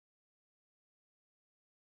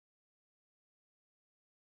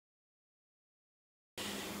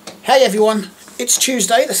Hey everyone, it's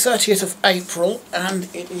Tuesday the 30th of April and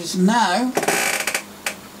it is now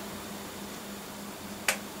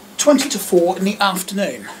 20 to 4 in the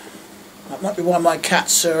afternoon. That might be why my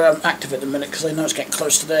cats are active at the minute, because they know it's getting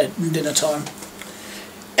close to their dinner time.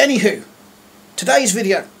 Anywho, today's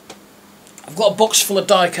video, I've got a box full of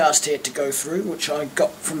Diecast here to go through, which I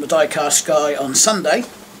got from the Diecast guy on Sunday,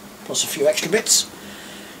 plus a few extra bits.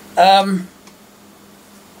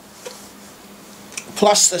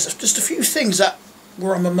 Plus there's just a few things that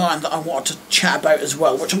were on my mind that I wanted to chat about as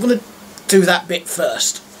well, which I'm going to do that bit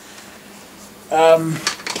first. Now,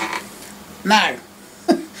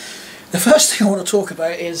 the first thing I want to talk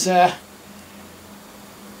about is I'm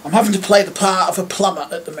having to play the part of a plumber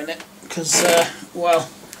at the minute because, well,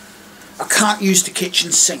 I can't use the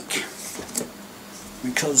kitchen sink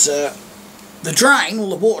because the drain, all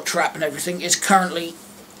the water trap and everything is currently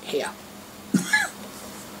here.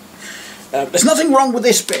 There's nothing wrong with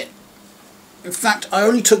this bit. In fact, I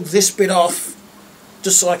only took this bit off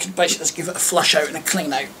just so I could basically just give it a flush out and a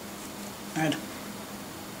clean out. And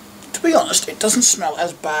to be honest, it doesn't smell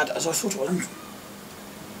as bad as I thought it would.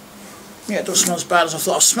 Yeah, it doesn't smell as bad as I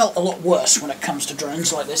thought. I've smelt a lot worse when it comes to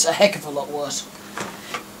drains like this, a heck of a lot worse.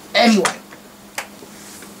 Anyway,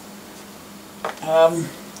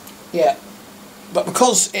 yeah, but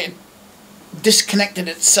because it disconnected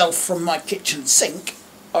itself from my kitchen sink,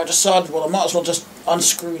 I decided, well, I might as well just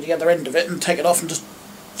unscrew the other end of it and take it off and just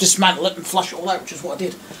dismantle it and flush it all out, which is what I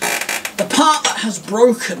did. The part that has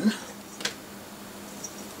broken,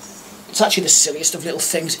 it's actually the silliest of little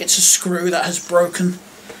things. It's a screw that has broken.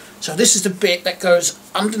 So this is the bit that goes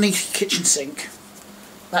underneath the kitchen sink.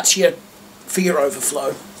 That's for your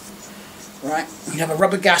overflow. Right? You have a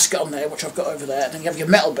rubber gasket on there, which I've got over there. Then you have your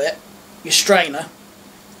metal bit, your strainer,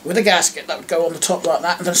 with a gasket that would go on the top like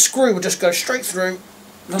that. And then a screw would just go straight through.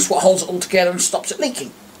 That's what holds it all together and stops it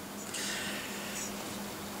leaking.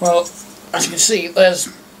 Well, as you can see,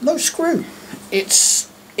 there's no screw. It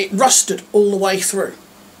rusted all the way through.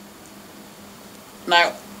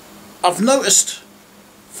 Now, I've noticed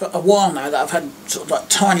for a while now that I've had sort of like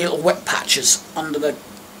tiny little wet patches in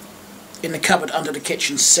the cupboard under the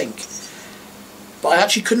kitchen sink. But I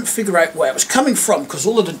actually couldn't figure out where it was coming from because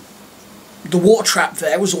all of the water trap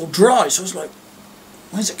there was all dry. So I was like,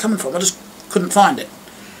 where's it coming from? I just couldn't find it.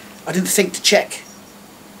 I didn't think to check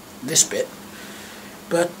this bit,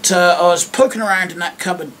 but I was poking around in that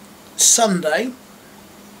cupboard Sunday.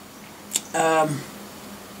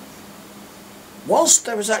 Whilst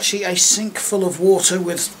there was actually a sink full of water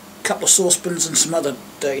with a couple of saucepans and some other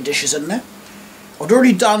dirty dishes in there, I'd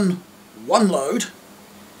already done one load,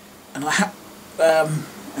 and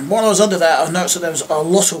and while I was under that, I noticed that there was a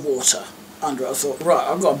lot of water under it. I thought, right,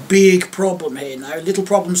 I've got a big problem here now. Little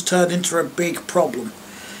problems turned into a big problem.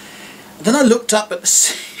 Then I looked up at the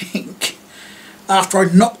sink after I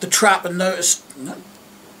knocked the trap and noticed the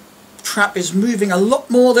trap is moving a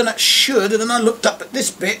lot more than it should, and then I looked up at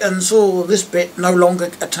this bit and saw this bit no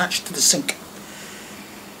longer attached to the sink.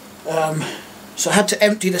 So I had to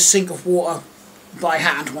empty the sink of water by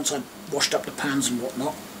hand once I washed up the pans and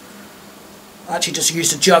whatnot. I actually just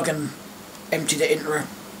used a jug and emptied it into a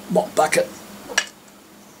mop bucket.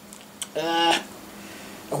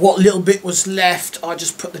 What little bit was left, I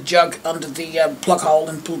just put the jug under the plug hole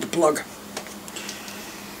and pulled the plug.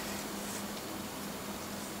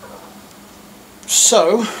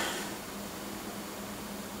 So,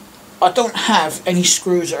 I don't have any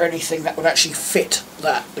screws or anything that would actually fit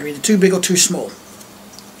that. They're either too big or too small.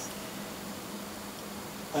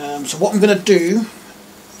 So what I'm going to do,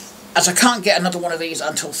 as I can't get another one of these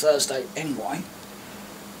until Thursday anyway,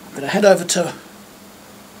 I'm going to head over to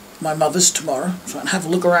my mother's tomorrow, so I can have a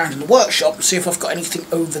look around in the workshop and see if I've got anything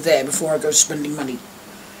over there before I go spending money.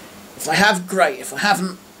 If I have, great. If I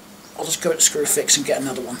haven't, I'll just go to Screw Fix and get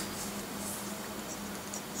another one.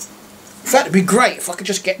 In fact, it'd be great if I could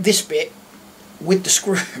just get this bit with the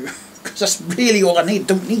screw, because that's really all I need.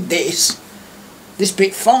 Don't need this. This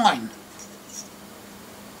bit, fine.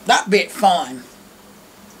 That bit, fine.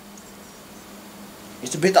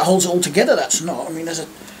 It's the bit that holds it all together that's not. I mean, there's a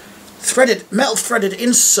metal threaded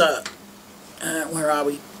insert, where are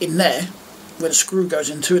we, in there, where the screw goes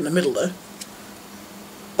into in the middle there.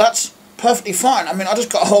 That's perfectly fine. I mean, I just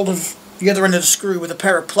got a hold of the other end of the screw with a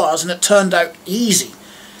pair of pliers and it turned out easy.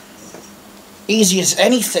 Easy as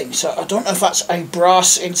anything. So I don't know if that's a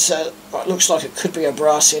brass insert, but it looks like it could be a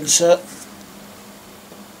brass insert.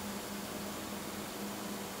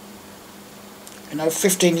 You know,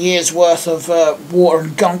 15 years worth of water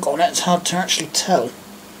and gunk on it, it's hard to actually tell.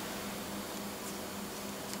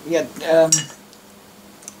 Yeah,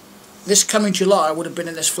 this coming July I would have been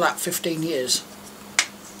in this flat 15 years.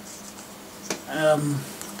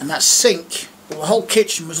 and that sink, well, the whole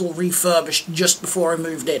kitchen was all refurbished just before I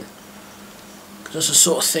moved in. Because that's the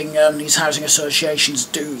sort of thing these housing associations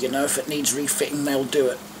do, you know. If it needs refitting, they'll do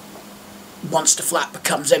it once the flat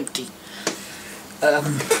becomes empty.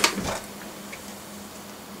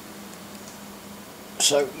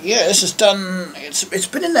 So yeah, this is done. It's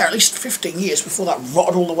been in there at least 15 years before that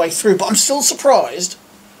rotted all the way through. But I'm still surprised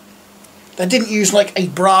they didn't use like a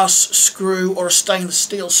brass screw or a stainless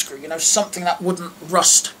steel screw. You know, something that wouldn't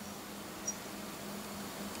rust.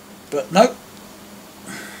 But no.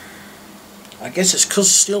 I guess it's because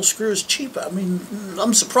steel screw is cheaper. I mean,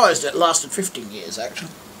 I'm surprised it lasted 15 years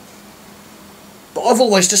actually. But I've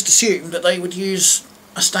always just assumed that they would use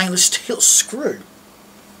a stainless steel screw.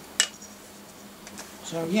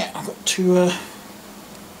 So yeah, I've got to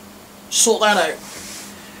sort that out.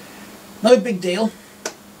 No big deal.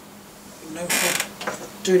 You know,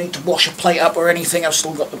 if I do need to wash a plate up or anything, I've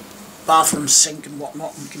still got the bathroom sink and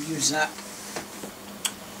whatnot, and can use that.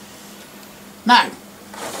 Now,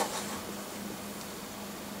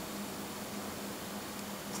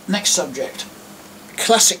 next subject,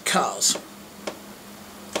 classic cars.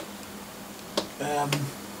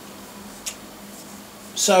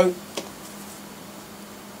 So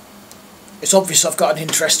it's obvious I've got an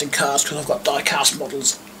interest in cars because I've got die-cast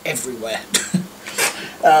models everywhere.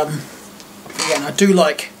 Again, I do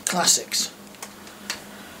like classics.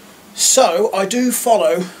 So I do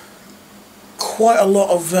follow quite a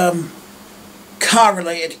lot of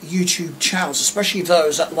car-related YouTube channels, especially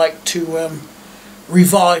those that like to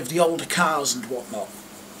revive the older cars and whatnot.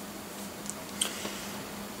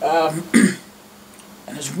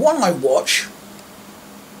 And there's one I watch.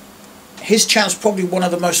 His channel's probably one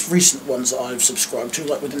of the most recent ones that I've subscribed to,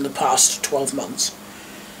 like within the past 12 months.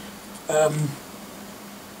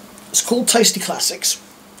 It's called Tasty Classics.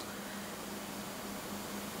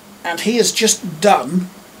 And he has just done,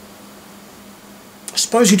 I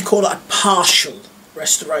suppose you'd call it a partial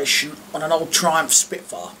restoration on an old Triumph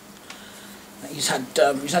Spitfire. He's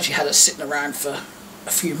actually had it sitting around for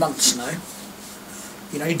a few months now.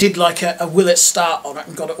 You know, he did like a will it start on it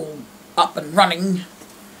and got it all up and running.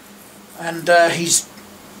 And he's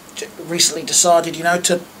recently decided, you know,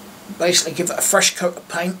 to basically give it a fresh coat of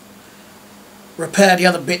paint, repair the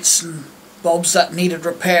other bits and bobs that needed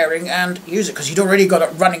repairing, and use it, because he'd already got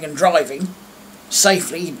it running and driving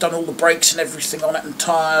safely. He'd done all the brakes and everything on it and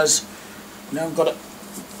tyres, you know, got it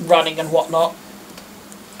running and whatnot.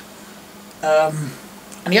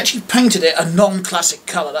 And he actually painted it a non-classic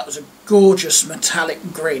colour. That was a gorgeous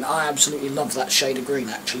metallic green. I absolutely love that shade of green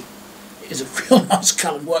actually. It is a real nice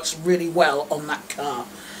colour and works really well on that car.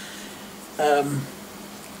 And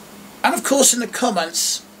of course in the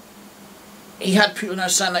comments he had people now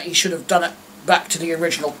saying that he should have done it back to the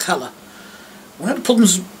original colour. One of the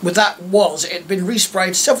problems with that was it had been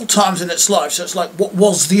resprayed several times in its life, so it's like, what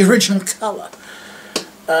was the original colour?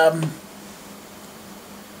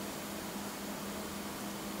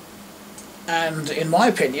 And in my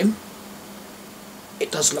opinion,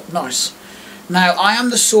 it does look nice. Now, I am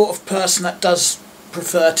the sort of person that does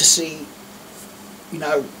prefer to see, you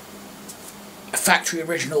know, a factory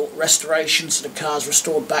original restoration, so the car's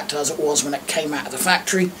restored back to as it was when it came out of the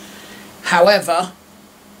factory. However,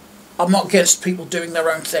 I'm not against people doing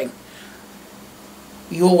their own thing.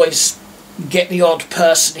 You always get the odd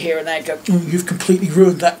person here and there go, oh, you've completely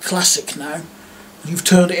ruined that classic now. You've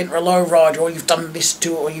turned it into a lowrider, or you've done this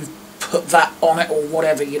to it, or you've put that on it, or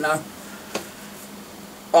whatever, you know.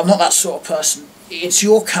 I'm not that sort of person. It's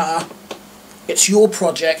your car, it's your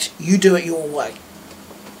project, you do it your way.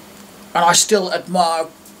 And I still admire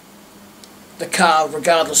the car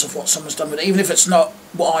regardless of what someone's done with it, even if it's not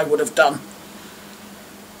what I would have done.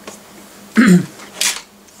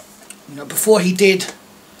 You know, before he did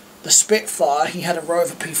the Spitfire, he had a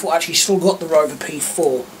Rover P4. Actually, he's still got the Rover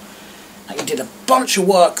P4 that he did a bunch of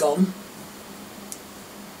work on.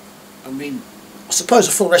 I mean, I suppose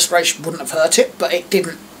a full restoration wouldn't have hurt it, but it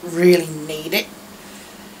didn't really need it.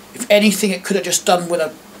 If anything, it could have just done with a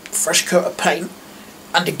fresh coat of paint,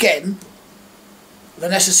 and again, the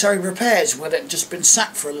necessary repairs, where it had just been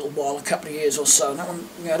sat for a little while, a couple of years or so. And that one,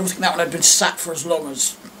 you know, I don't think that one had been sat for as long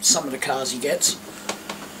as some of the cars he gets,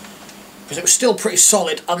 because it was still pretty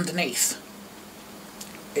solid underneath.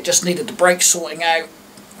 It just needed the brakes sorting out,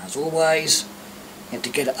 as always. You had to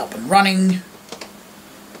get it up and running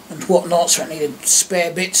and whatnot, so it needed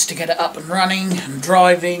spare bits to get it up and running and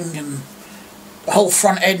driving, and the whole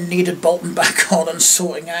front end needed bolting back on and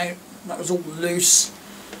sorting out. That was all loose.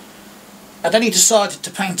 And then he decided to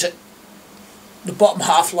paint it, the bottom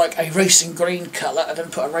half, like a racing green colour, and then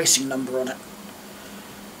put a racing number on it,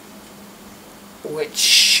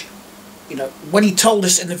 which you know, when he told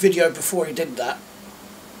us in the video before he did that,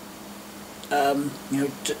 you know,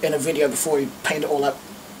 in a video before he painted it all up,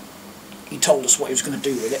 he told us what he was going to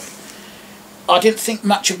do with it. I didn't think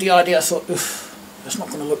much of the idea. I thought, oof, it's not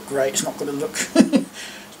going to look great. It's not going to look. It's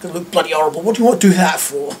going to look bloody horrible. What do you want to do that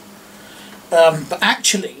for? But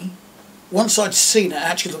actually, once I'd seen it, it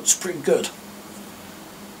actually looks pretty good.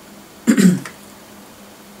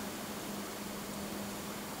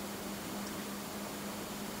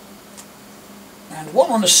 And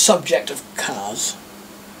while on the subject of cars,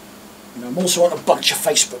 you know, I'm also on a bunch of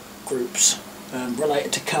Facebook groups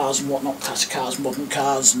related to cars and whatnot, classic cars, modern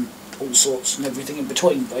cars, and all sorts and everything in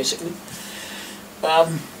between, basically.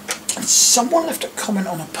 And someone left a comment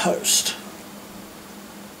on a post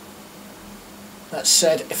that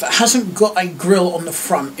said, if it hasn't got a grille on the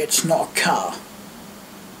front, it's not a car.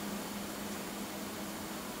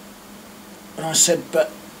 And I said,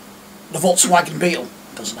 but the Volkswagen Beetle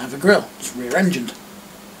doesn't have a grille, it's rear-engined.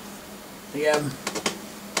 The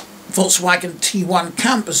Volkswagen T1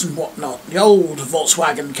 campers and whatnot, the old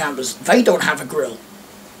Volkswagen campers, they don't have a grille,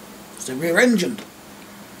 because they're rear-engined.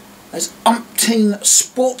 There's umpteen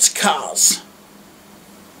sports cars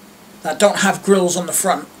that don't have grills on the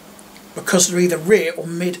front because they're either rear or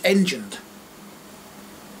mid-engined.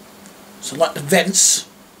 So like the vents,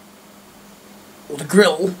 or the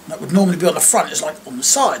grille that would normally be on the front is like on the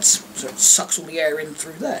sides, so it sucks all the air in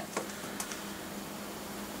through there.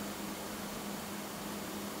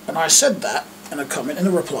 And I said that in a comment, in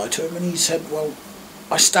a reply to him, and he said, well,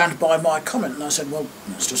 I stand by my comment. And I said, well,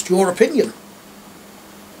 it's just your opinion.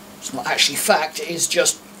 It's not actually fact, it is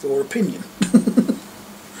just your opinion.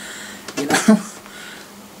 You know?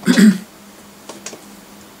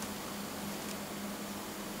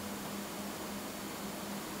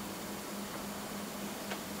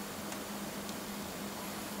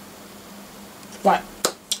 Right,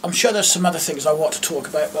 I'm sure there's some other things I want to talk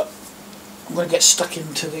about, but I'm going to get stuck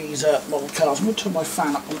into these model cars. I'm going to turn my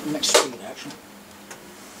fan up on the next speed, actually.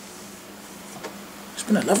 It's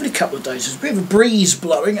been a lovely couple of days. There's a bit of a breeze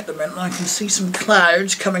blowing at the minute, and I can see some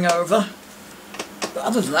clouds coming over. But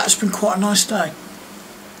other than that, it's been quite a nice day.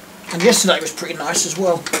 And yesterday was pretty nice as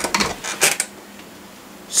well.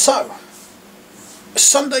 So,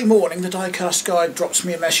 Sunday morning, the Diecast guy drops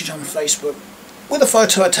me a message on Facebook with a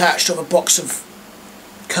photo attached of a box of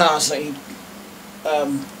cars that he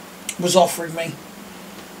was offering me.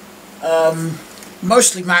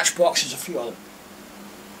 Mostly Matchbox, there's a few other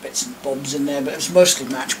bits and bobs in there, but it was mostly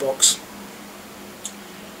Matchbox.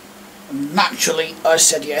 And naturally, I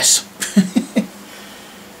said yes.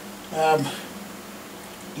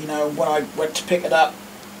 You know, when I went to pick it up,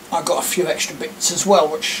 I got a few extra bits as well,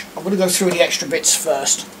 which I'm going to go through the extra bits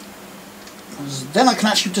first. Then I can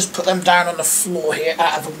actually just put them down on the floor here,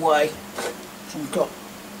 out of the way. So I've got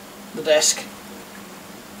the desk.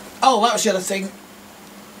 Oh, that was the other thing.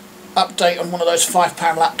 Update on one of those £5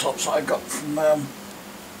 laptops that I got from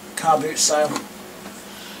car boot sale.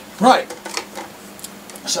 Right.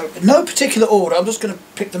 So, in no particular order, I'm just going to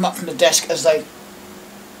pick them up from the desk as they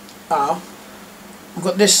are. I've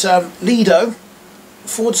got this Lido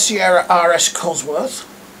Ford Sierra RS Cosworth.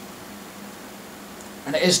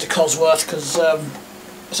 And it is the Cosworth because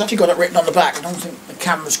it's actually got it written on the back. I don't think the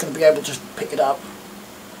camera's going to be able to pick it up.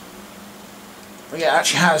 But yeah, it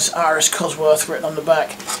actually has RS Cosworth written on the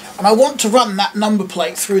back. And I want to run that number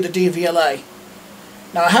plate through the DVLA.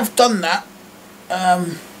 Now I have done that.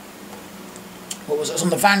 What was it? It was on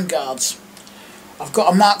the Vanguards. I've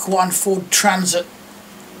got a Mark 1 Ford Transit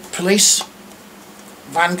Police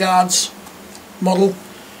Vanguards model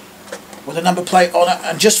with a number plate on it,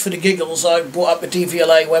 and just for the giggles I brought up the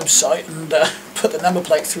DVLA website and put the number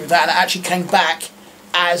plate through that, and it actually came back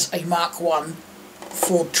as a Mark 1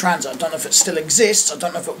 Ford Transit. I don't know if it still exists, I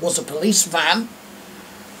don't know if it was a police van,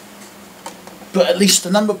 but at least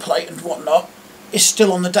the number plate and whatnot is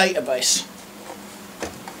still on the database.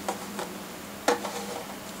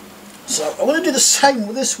 So I want to do the same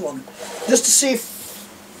with this one, just to see if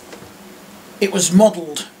it was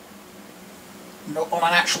modelled, you know, on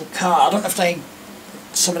an actual car. I don't know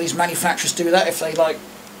if some of these manufacturers do that, if they like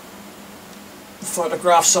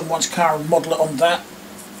photograph someone's car and model it on that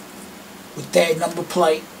with their number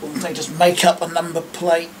plate, or if they just make up a number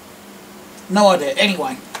plate. No idea.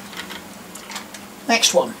 Anyway,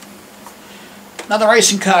 next one. Another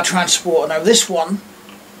racing car transporter. Now this one,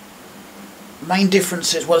 main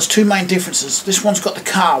differences, well, there's two main differences. This one's got the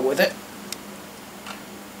car with it,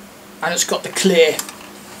 and it's got the clear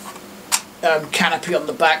canopy on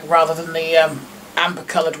the back rather than the amber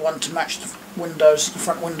coloured one to match the windows, the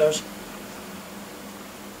front windows.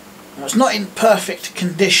 Now it's not in perfect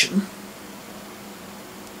condition,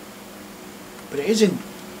 but it is in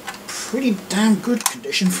pretty damn good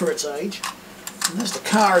condition for its age. And there's the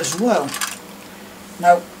car as well.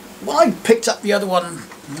 Now, when I picked up the other one,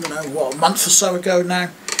 I don't know, what, a month or so ago now,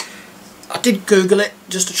 I did Google it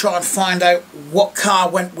just to try and find out what car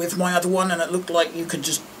went with my other one, and it looked like you could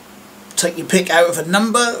just take your pick out of a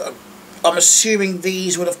number. I'm assuming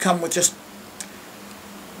these would have come with just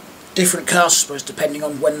different cars, I suppose, depending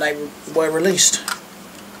on when they were released.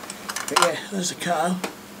 But yeah, there's the car.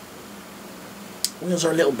 Wheels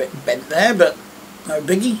are a little bit bent there, but no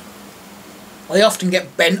biggie. They often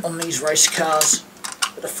get bent on these race cars,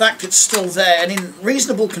 but the fact it's still there and in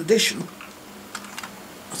reasonable condition,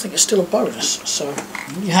 I think it's still a bonus. So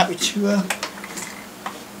I'm really happy to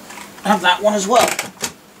have that one as well.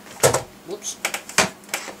 Whoops.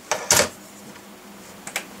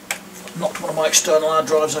 Knocked one of my external hard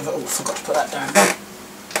drives over. Oh, I forgot to put that down.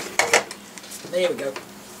 There we go.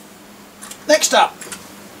 Next up,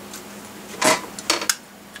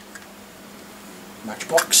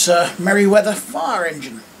 Matchbox Merryweather fire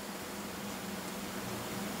engine.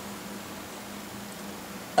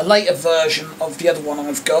 A later version of the other one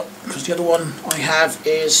I've got, because the other one I have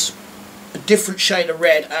is a different shade of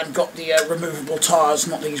red and got the removable tyres,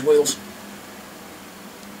 not these wheels.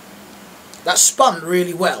 That spun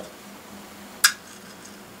really well.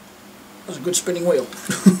 That's a good spinning wheel.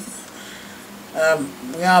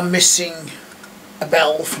 We are missing a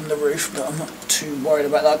bell from the roof, but I'm not too worried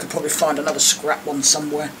about that. I could probably find another scrap one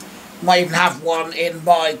somewhere. Might even have one in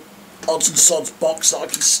my odds and sods box that I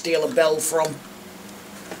can steal a bell from.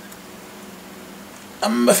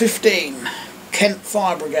 Number 15, Kent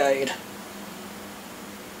Fire Brigade.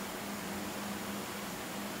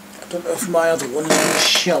 I don't know if my other one is on the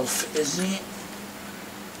shelf, is it?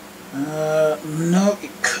 No,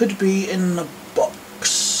 it could be in the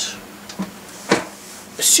box.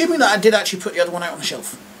 Assuming that I did actually put the other one out on the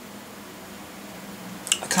shelf.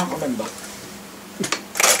 I can't remember.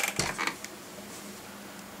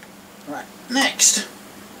 Right, next.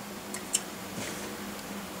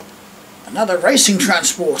 Another racing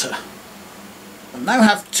transporter. I now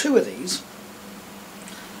have two of these.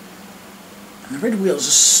 And the red wheels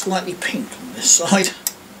are slightly pink on this side.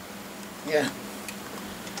 Yeah.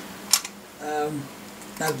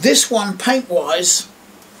 Now this one, paint-wise,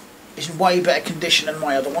 is in way better condition than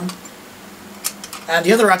my other one. And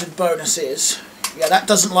the other added bonus is, yeah, that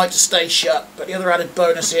doesn't like to stay shut, but the other added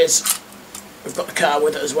bonus is we've got the car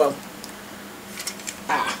with it as well.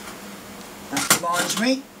 Ah, that reminds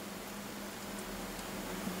me.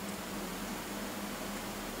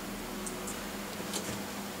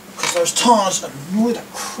 Because those tyres annoy the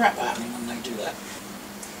crap out of me when they do that.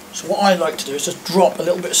 So what I like to do is just drop a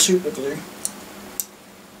little bit of super glue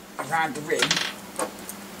around the rim.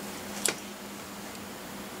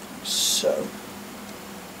 So.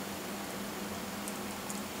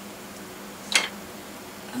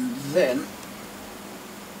 And then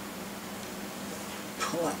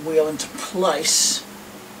pull that wheel into place.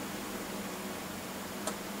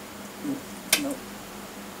 No,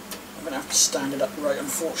 I'm going to have to stand it upright,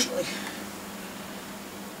 unfortunately.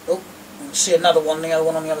 Oh, I can see another one, the other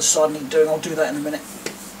one on the other side need doing. I'll do that in a minute.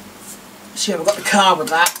 So yeah, we've got the car with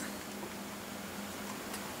that,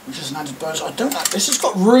 which is an added bonus. I don't know, this has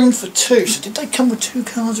got room for two, so did they come with two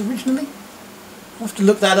cars originally? I'll have to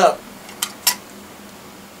look that up.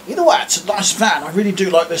 Either way, it's a nice van. I really do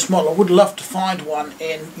like this model. I would love to find one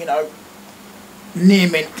in, you know, near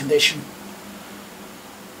mint condition.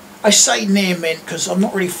 I say near mint because I'm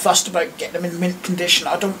not really fussed about getting them in mint condition.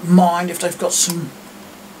 I don't mind if they've got some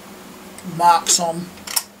marks on.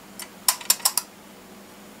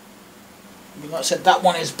 I mean, like I said, that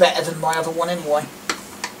one is better than my other one anyway.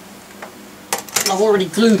 I've already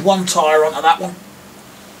glued one tyre onto that one.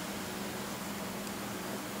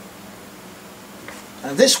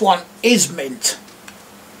 Now this one is mint.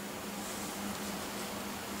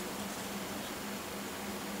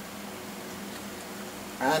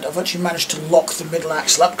 And I've actually managed to lock the middle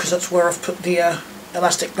axle up because that's where I've put the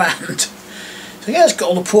elastic band. So yeah, it's got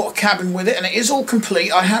all the porter cabin with it, and it is all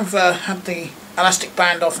complete. I have had the elastic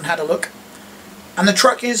band off and had a look. And the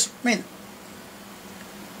truck is mint.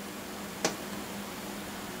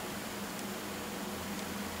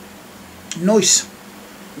 Nice.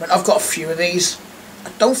 I mean, I've got a few of these. I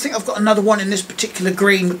don't think I've got another one in this particular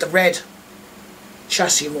green with the red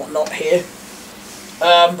chassis and whatnot here.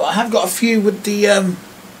 But I have got a few with the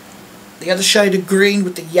other shade of green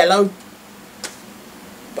with the yellow.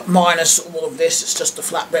 But minus all of this, it's just the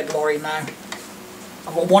flatbed lorry now.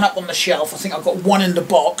 I've got one up on the shelf. I think I've got one in the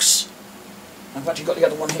box. I've actually got the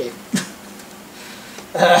other one here.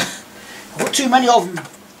 I've got too many of them.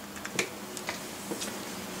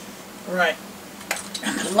 Right,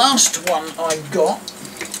 The last one I got,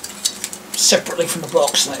 separately from the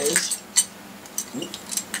box that is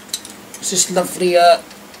this lovely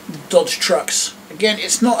Dodge Trucks. Again,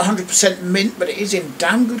 it's not 100% mint, but it is in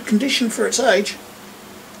damn good condition for its age.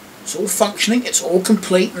 It's all functioning, it's all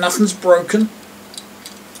complete, nothing's broken.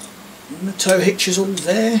 And the tow hitch is all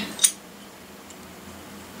there.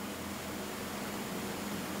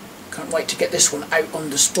 Can't wait to get this one out on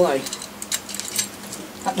display.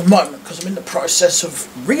 At the moment, because I'm in the process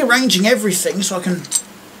of rearranging everything so I can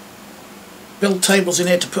build tables in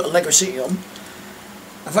here to put a Lego City on.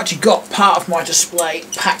 I've actually got part of my display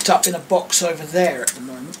packed up in a box over there at the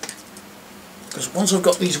moment. Because once I've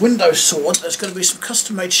got these windows sawed, there's going to be some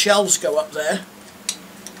custom made shelves go up there.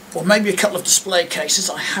 Or maybe a couple of display cases,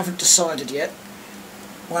 I haven't decided yet.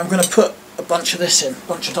 Where I'm going to put a bunch of this in, a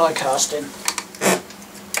bunch of die-cast in.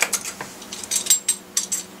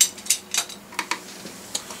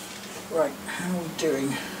 Right, how are we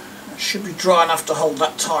doing? It should be dry enough to hold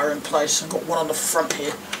that tyre in place. I've got one on the front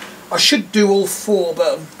here. I should do all four,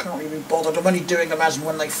 but I can't really be bothered. I'm only doing them as and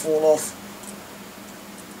when they fall off.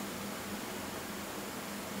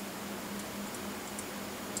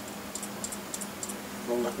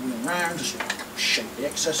 Roll that wheel around, just shake the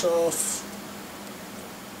excess off.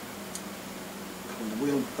 Pull the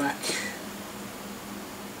wheel back.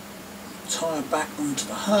 Tyre back onto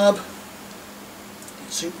the hub.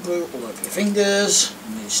 Get super glue all over your fingers.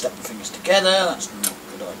 And then you step the fingers together, that's not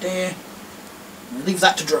a good idea. And leave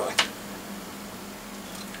that to dry.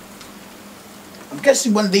 I'm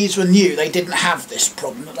guessing when these were new they didn't have this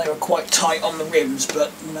problem, that they were quite tight on the rims,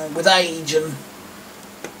 but you know, with age and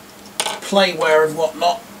play wear and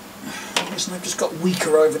whatnot, I guess they've just got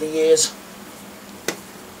weaker over the years.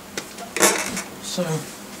 So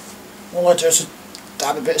all I do is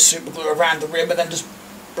dab a bit of super glue around the rim and then just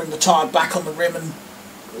bring the tyre back on the rim and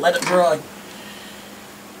let it dry.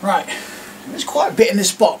 Right. There's quite a bit in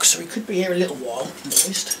this box, so we could be here a little while, at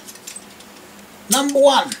least. Number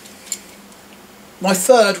one. My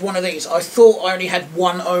third one of these. I thought I only had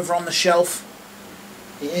one over on the shelf.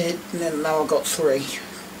 Now I've got three.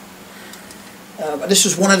 And this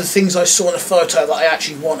was one of the things I saw in the photo that I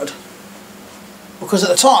actually wanted. Because at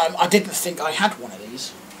the time, I didn't think I had one of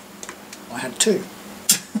these. I had two.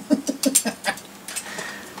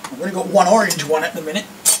 I've only got one orange one at the minute.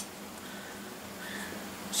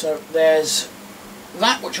 So there's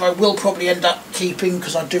that, which I will probably end up keeping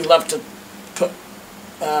because I do love to put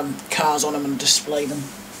cars on them and display them.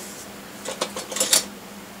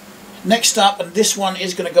 Next up, and this one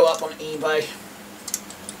is going to go up on eBay,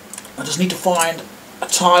 I just need to find a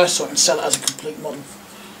tyre so I can sell it as a complete model.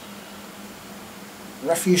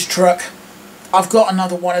 Refuse truck. I've got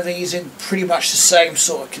another one of these in pretty much the same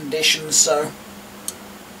sort of condition, so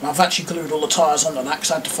I've actually glued all the tyres onto that because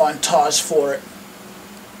I had to find tyres for it.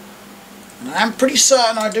 And I am pretty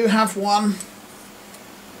certain I do have one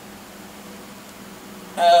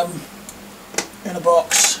in a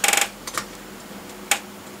box.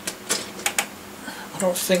 I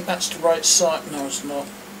don't think that's the right side. No, it's not.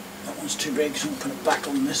 That one's too big, so I'm going to put it back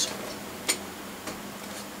on this.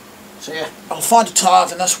 So yeah, I'll find a tyre,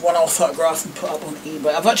 and that's one I'll photograph and put up on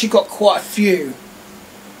eBay. I've actually got quite a few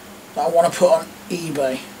that I want to put on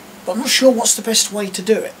eBay, but I'm not sure what's the best way to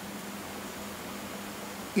do it.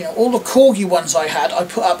 You know, all the Corgi ones I had, I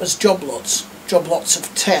put up as job lots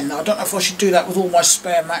of 10. Now, I don't know if I should do that with all my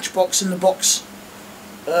spare Matchbox in the box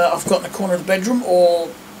I've got in the corner of the bedroom, or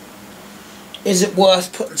is it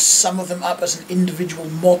worth putting some of them up as an individual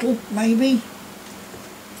model, maybe?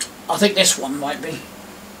 I think this one might be.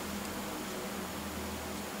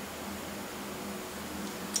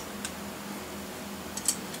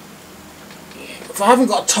 If I haven't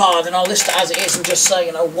got a tyre, then I'll list it as it is and just say,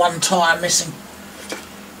 you know, one tyre missing.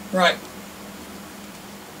 Right.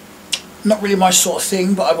 Not really my sort of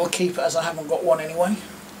thing, but I will keep it as I haven't got one anyway.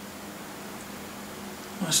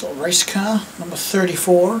 Nice little race car, number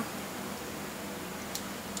 34.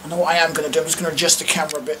 I know what I am going to do, I'm just going to adjust the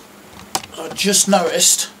camera a bit. I just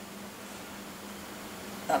noticed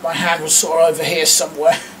that my hand was sort of over here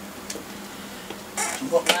somewhere. I've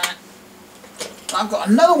got that. I've got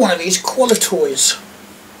another one of these Qualitoys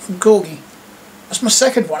from Corgi. That's my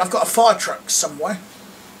second one. I've got a fire truck somewhere.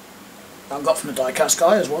 I've got from the Diecast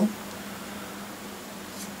guy as well.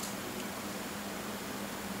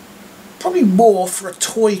 Probably more for a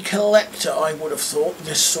toy collector, I would have thought,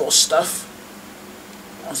 this sort of stuff.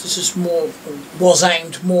 As this is more, was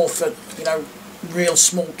aimed more for, you know, real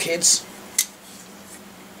small kids.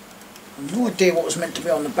 I have no idea what was meant to be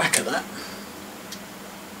on the back of that.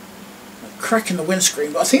 A crack in the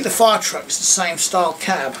windscreen, but I think the fire truck is the same style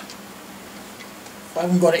cab. If I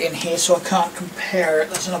haven't got it in here, so I can't compare it.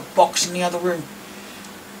 That's in a box in the other room.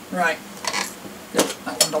 Right. Nope,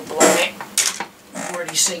 that one don't belong here. I've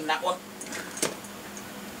already seen that one.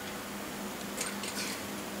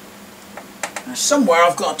 Now somewhere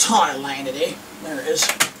I've got a tyre laying in here. There it is.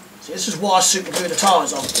 See, this is why I super glue the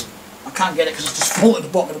tyres on. I can't get it because it's just fallen at the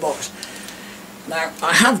bottom of the box. Now,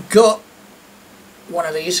 I have got one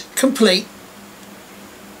of these complete.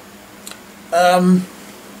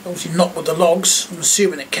 Obviously not with the logs. I'm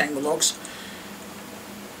assuming it came with logs.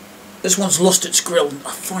 This one's lost its grill.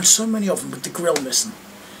 I find so many of them with the grill missing.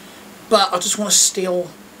 But I just want to steal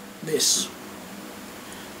this.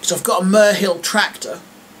 Because I've got a Merhill tractor.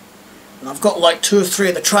 And I've got like 2 or 3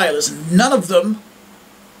 of the trailers, and none of them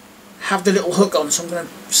have the little hook on, so I'm going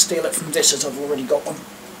to steal it from this as I've already got one.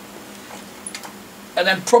 And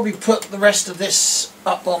then probably put the rest of this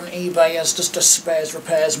up on eBay as just a spares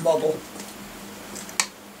repairs model.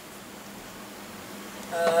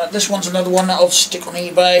 This one's another one that I'll stick on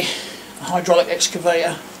eBay, a hydraulic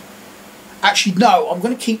excavator. Actually no, I'm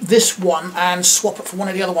going to keep this one and swap it for one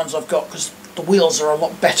of the other ones I've got, because the wheels are a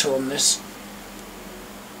lot better on this.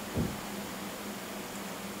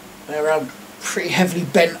 They're pretty heavily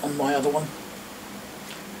bent on my other one.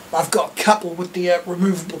 I've got a couple with the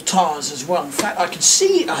removable tyres as well. In fact, I can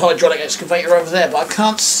see a hydraulic excavator over there, but I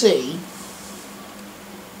can't see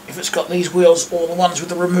if it's got these wheels or the ones with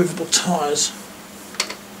the removable tyres.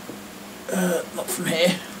 Not from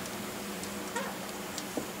here.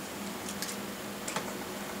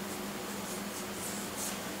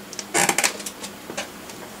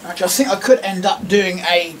 Actually, I think I could end up doing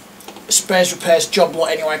a spares repairs job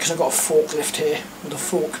lot anyway, because I've got a forklift here with a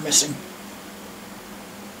fork missing.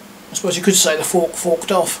 I suppose you could say the fork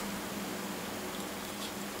forked off.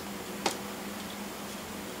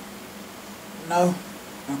 No?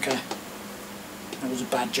 Okay. That was a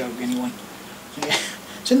bad joke anyway. So yeah,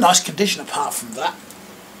 it's in nice condition apart from that.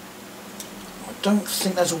 I don't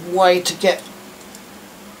think there's a way to get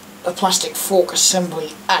a plastic fork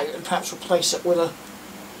assembly out and perhaps replace it with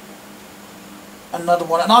another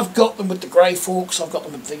one. And I've got them with the grey forks, I've got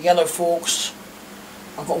them with the yellow forks,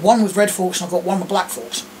 I've got one with red forks, and I've got one with black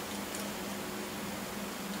forks.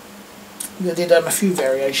 I did a few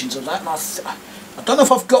variations of that, and I don't know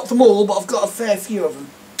if I've got them all, but I've got a fair few of them.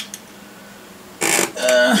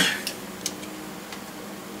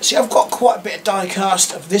 See, I've got quite a bit of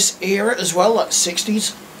die-cast of this era as well, like the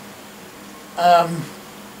 60s. And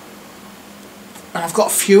I've got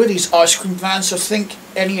a few of these ice cream vans, so I think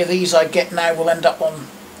any of these I get now will end up on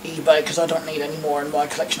eBay, because I don't need any more in my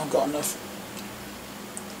collection. I've got enough.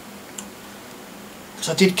 Because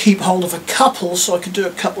I did keep hold of a couple, so I could do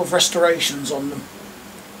a couple of restorations on them.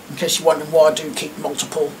 In case you're wondering why I do keep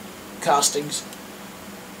multiple castings.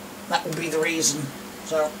 That will be the reason.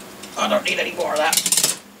 So, I don't need any more of that.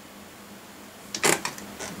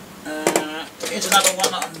 Here's another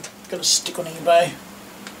one that I'm going to stick on eBay.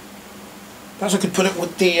 Perhaps I could put it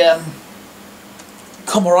with the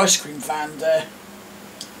Commer ice cream van there.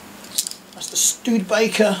 That's the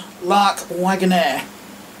Studebaker Lark Wagonaire.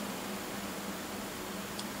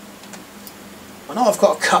 I know I've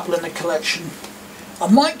got a couple in the collection. I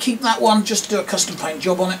might keep that one just to do a custom paint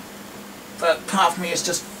job on it, but part of me is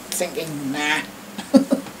just thinking, nah,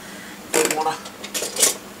 don't wanna.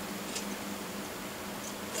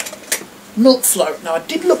 Milk float. Now I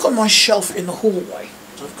did look on my shelf in the hallway.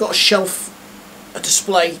 I've got a shelf, a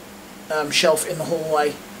display shelf in the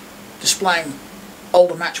hallway, displaying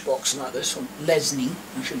older matchboxes like this, or Lesney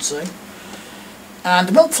I should say. And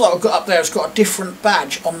the milk float I've got up there has got a different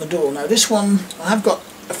badge on the door. Now this one, I have got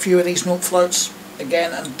a few of these milk floats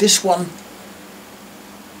again, and this one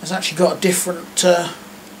has actually got a different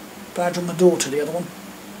badge on the door to the other one.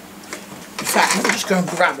 In fact, let me just go and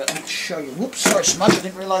grab it and show you. Whoops, sorry Smudge, I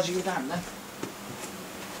didn't realise you were down there.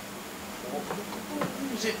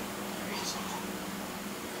 Where is it?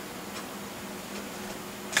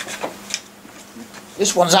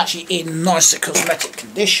 This one's actually in nicer cosmetic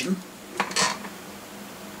condition.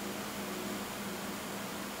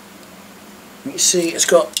 You see it's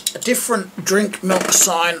got a different drink milk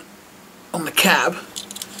sign on the cab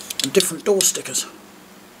and different door stickers.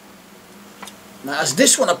 Now as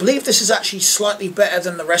this one, I believe this is actually slightly better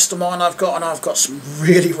than the rest of mine I've got, and I've got some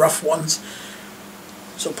really rough ones.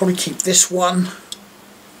 So I'll probably keep this one.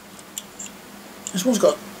 This one's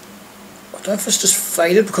got, I don't know if it's just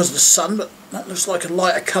faded because of the sun, but that looks like a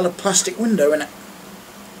lighter coloured plastic window in it.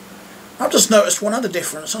 I've just noticed one other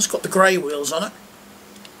difference. That's got the grey wheels on it.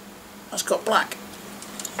 That's got black.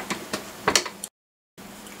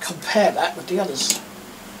 Compare that with the others.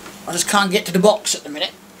 I just can't get to the box at the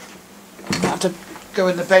minute. I have to go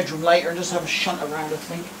in the bedroom later and just have a shunt around, I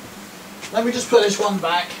think. Let me just put this one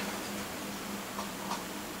back.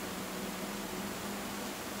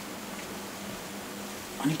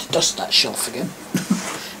 I need to dust that shelf again.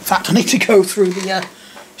 In fact, I need to go through the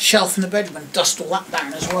shelf in the bedroom and dust all that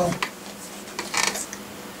down as well.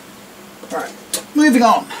 Right, moving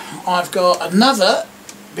on. I've got another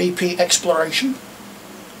BP Exploration.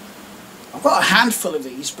 I've got a handful of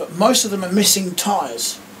these, but most of them are missing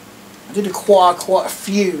tyres. I did acquire quite a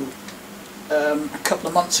few a couple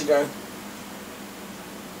of months ago.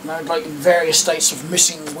 Like in various states of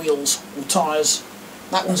missing wheels or tyres.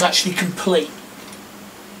 That one's actually complete.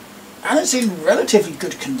 And it's in relatively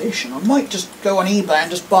good condition. I might just go on eBay and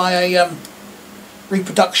just buy a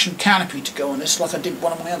reproduction canopy to go on this, like I did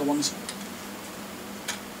one of my other ones.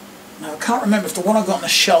 Now I can't remember if the one I got on the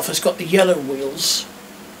shelf has got the yellow wheels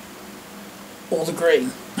or the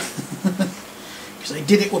green. Because they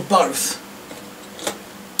did it with both.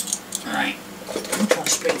 Alright, we'll try and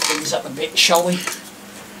speed things up a bit, shall we?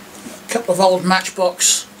 A couple of old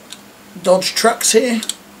Matchbox Dodge trucks here.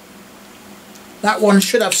 That one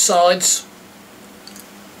should have sides.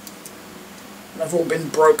 They've all been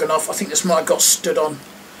broken off. I think this might have got stood on.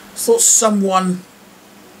 I thought someone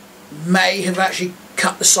may have actually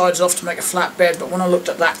cut the sides off to make a flatbed, but when I looked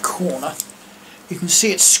at that corner, you can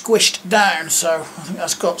see it's squished down, so I think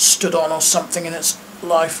that's got stood on or something in its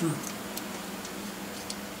life, and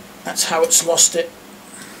that's how it's lost it.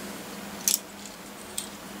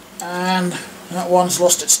 And that one's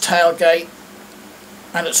lost its tailgate,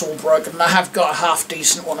 and it's all broken. And I have got a half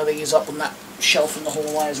decent one of these up on that shelf in the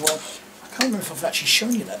hallway as well. I can't remember if I've actually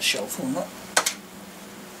shown you that shelf or not.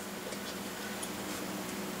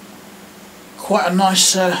 Quite a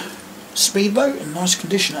nice speedboat, in nice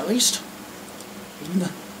condition at least. Even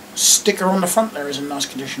the sticker on the front there is in nice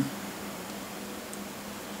condition.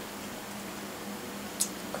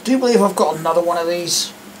 I do believe I've got another one of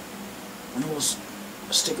these. And the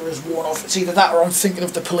sticker is worn off. It's either that or I'm thinking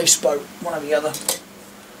of the police boat, one or the other.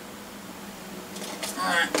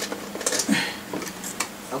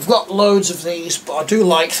 I've got loads of these, but I do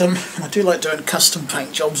like them. I do like doing custom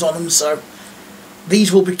paint jobs on them, so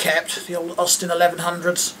these will be kept. The old Austin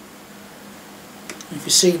 1100s. If you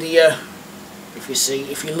see the,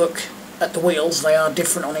 if you look at the wheels, they are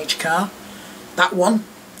different on each car. That one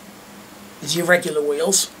is your regular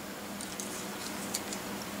wheels,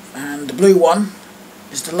 and the blue one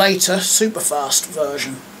is the later Superfast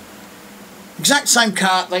version. Exact same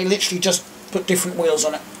car, they literally just put different wheels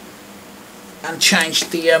on it and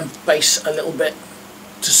changed the base a little bit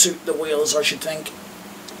to suit the wheels, I should think.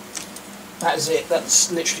 That is it,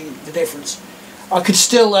 that's literally the difference. I could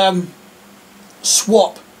still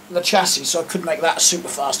swap the chassis, so I could make that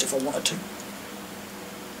Superfast if I wanted to.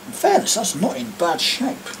 In fairness, that's not in bad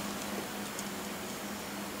shape.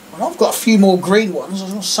 And I've got a few more green ones.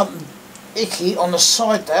 There's something icky on the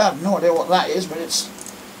side there. I have no idea what that is, but it's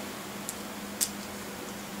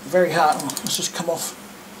very hard. Oh, let's just come off.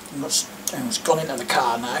 It's gone into the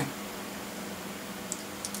car now.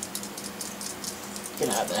 Get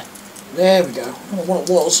out of there. There we go. I don't know what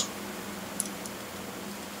it was.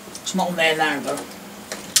 It's not on there now though.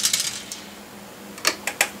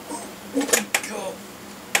 Oh God.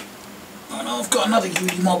 I know I've got another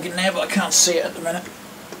UD-Mog in there, but I can't see it at the minute.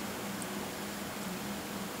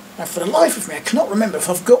 Now for the life of me, I cannot remember if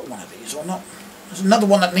I've got one of these or not. There's another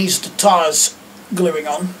one that needs the tyres gluing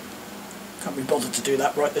on. Can't be bothered to do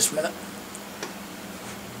that right this minute.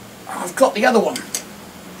 I've got the other one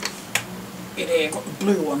in here, I've got the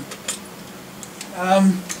blue one.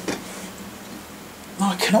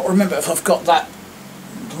 I cannot remember if I've got that.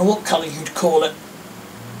 I don't know what colour you'd call it.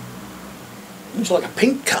 Looks like a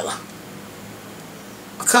pink colour.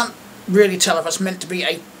 I can't really tell if it's meant to be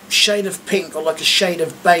a shade of pink or like a shade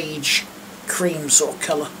of beige cream sort of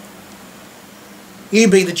colour. You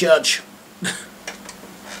be the judge.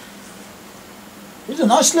 It's a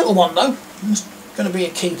nice little one though. It's going to be a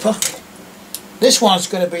keeper. This one's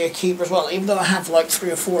going to be a keeper as well, even though I have like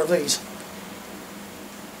 3 or 4 of these.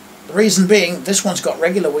 The reason being, this one's got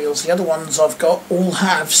regular wheels, the other ones I've got all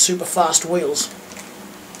have Superfast wheels.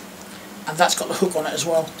 And that's got the hook on it as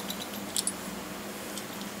well.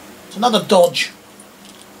 It's another Dodge.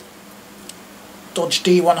 Dodge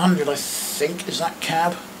D100 I think is that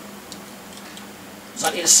cab.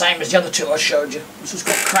 Exactly the same as the other two I showed you. This has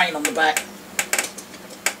got a crane on the back.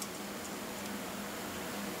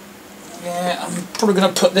 Yeah, I'm probably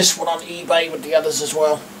going to put this one on eBay with the others as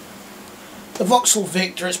well. The Vauxhall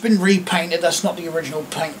Victor, it's been repainted, that's not the original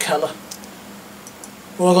paint colour.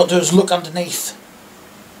 All I've got to do is look underneath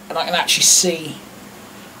and I can actually see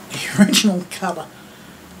the original colour.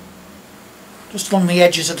 Just along the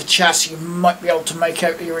edges of the chassis you might be able to make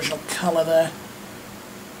out the original colour there.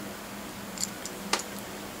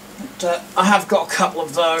 But, I have got a couple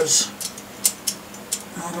of those.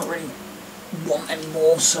 I don't really want any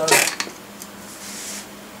more, so...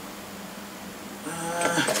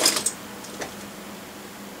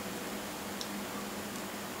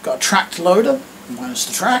 got a tracked loader, minus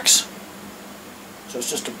the tracks. So it's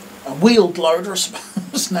just a wheeled loader, I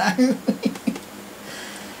suppose, now.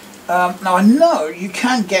 Now I know you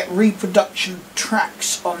can get reproduction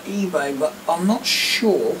tracks on eBay, but I'm not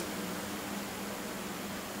sure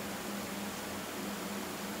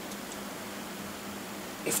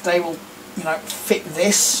if they will, you know, fit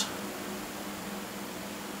this.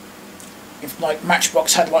 If like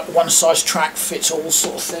Matchbox had like one size track fits all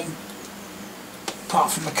sort of thing.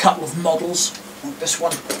 Apart from a couple of models, like this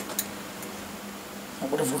one, that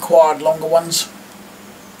would have required longer ones.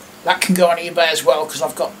 That can go on eBay as well, because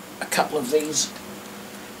I've got a couple of these.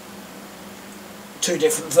 Two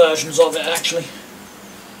different versions of it actually.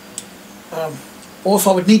 Or if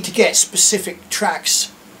I would need to get specific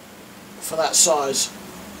tracks for that size,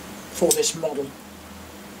 for this model,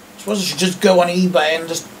 I suppose I should just go on eBay and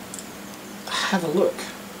just have a look.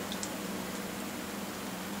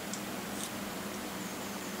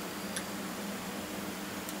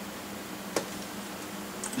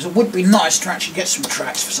 Because it would be nice to actually get some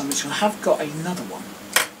tracks for something, so I have got another one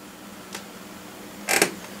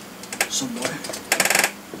somewhere.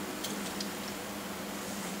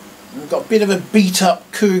 We've got a bit of a beat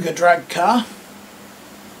up Cougar drag car.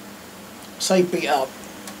 Say beat up.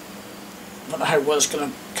 I don't know how well it's going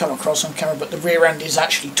to come across on camera, but the rear end is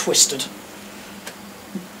actually twisted.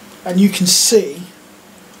 And you can see,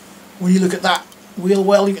 when you look at that wheel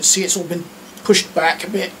well, you can see it's all been pushed back a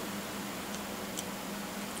bit.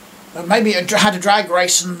 Maybe it had a drag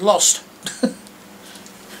race and lost.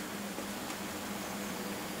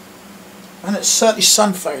 And it's certainly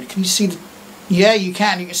sun faded. Can you see the... Yeah, you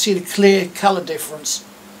can see the clear colour difference.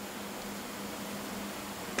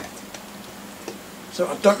 So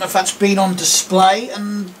I don't know if that's been on display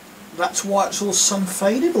and that's why it's all sun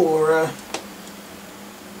faded, or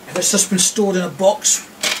if it's just been stored in a box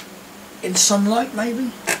in sunlight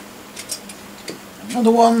maybe. Another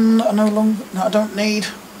one I don't need.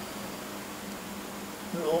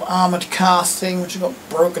 A little armoured car thing which has got a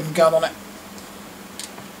broken gun on it.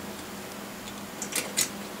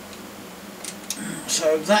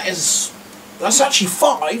 So that's actually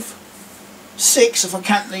 5, 6 if I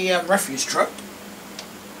count the refuse truck.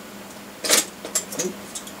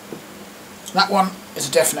 That one is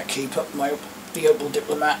a definite keeper, the Opel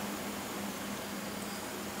Diplomat.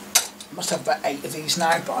 I must have about 8 of these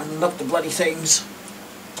now, but I love the bloody things.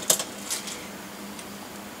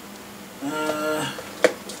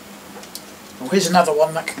 Oh, here's another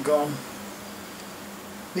one that can go on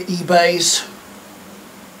the eBays.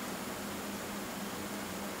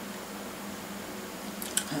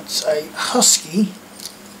 That's a Husky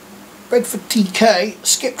Bedford TK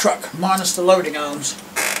skip truck minus the loading arms.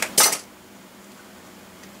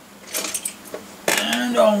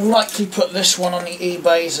 And I'll likely put this one on the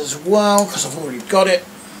eBays as well because I've already got it.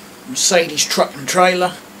 Mercedes truck and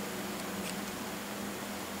trailer.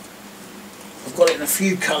 I've got it in a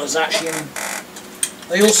few colours actually, and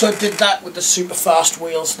they also did that with the super fast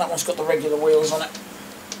wheels. That one's got the regular wheels on it.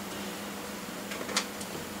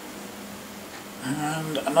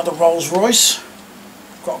 And another Rolls Royce.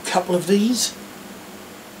 I've got a couple of these.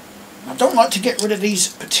 I don't like to get rid of these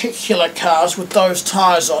particular cars with those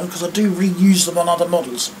tyres on because I do reuse them on other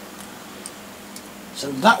models.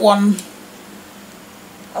 So that one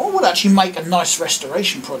would actually make a nice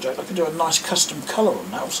restoration project. I could do a nice custom colour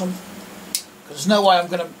on that or something. Because there's no way I'm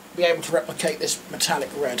going to be able to replicate this metallic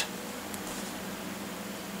red.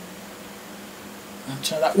 And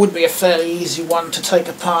that would be a fairly easy one to take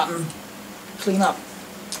apart and clean up.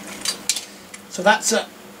 So that's a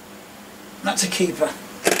keeper.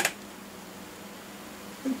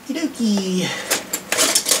 Okie dokie.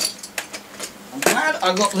 I'm glad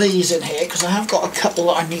I got these in here because I have got a couple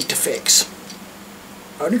that I need to fix.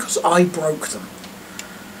 Only because I broke them.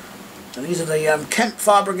 So these are the Kent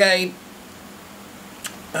Fire Brigade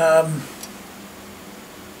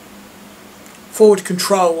forward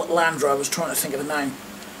control Land Rover. I was trying to think of the name.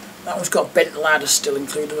 That one's got a bent ladder still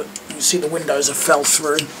included. You can see the windows have fell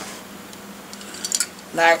through.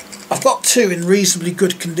 Now, I've got 2 in reasonably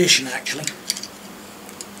good condition actually.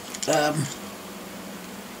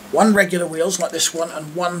 One regular wheels like this one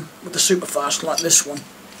and one with the superfast like this one.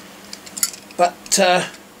 But I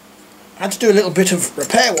had to do a little bit of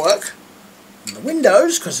repair work on the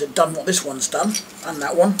windows because it done what this one's done and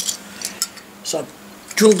that one. So I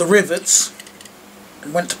drilled the rivets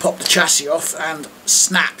and went to pop the chassis off and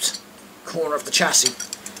snapped the corner of the chassis.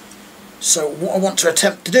 So what I want to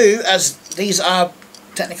attempt to do, as these are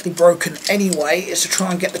technically broken anyway, is to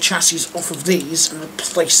try and get the chassis off of these and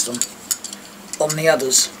replace them on the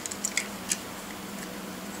others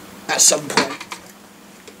at some point.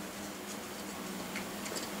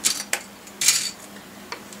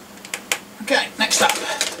 Okay, next up,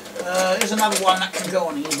 here's another one that can go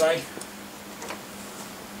on eBay.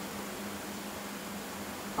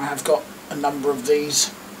 I have got a number of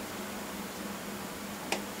these.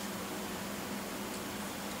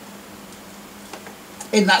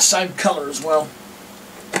 In that same colour as well.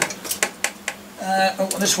 Oh,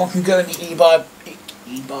 this one can go in the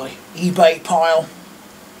eBay pile.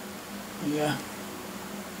 Yeah.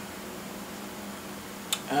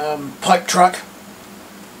 Pipe truck.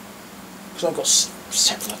 Because I've got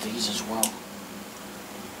several of these as well.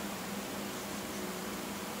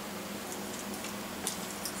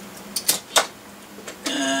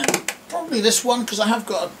 Probably this one, because I have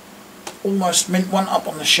got a almost mint one up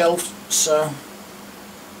on the shelf, so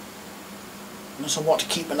unless I want to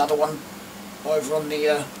keep another one over on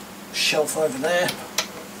the shelf over there.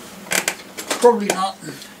 Probably not.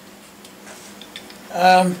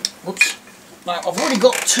 Whoops. Now I've already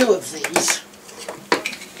got two of these.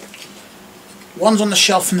 One's on the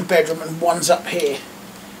shelf in the bedroom and one's up here.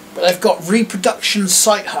 But they've got reproduction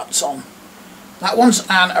sight huts on. That one's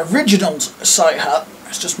an original sight hut.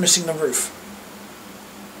 It's just missing the roof.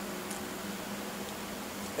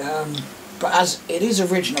 But as it is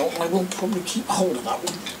original, I will probably keep hold of that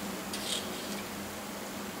one.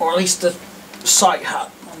 Or at least the sight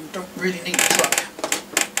hut. I don't really need a truck.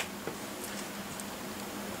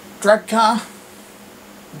 Drag car.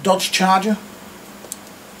 Dodge Charger.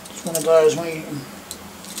 It's one of those when you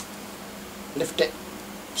lift it.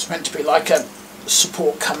 It's meant to be like a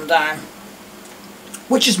support come down.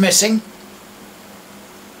 Which is missing.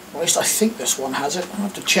 Or at least I think this one has it. I'll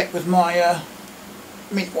have to check with my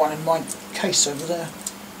mint one in my case over there.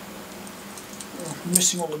 Oh, I'm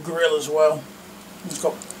missing all the grill as well. It's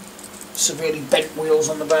got severely bent wheels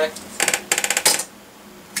on the back.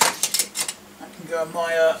 That can go in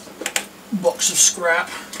my box of scrap.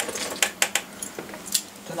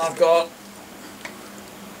 Then I've got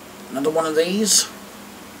another one of these.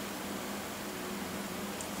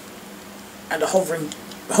 And a hovering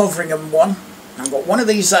one. I've got one of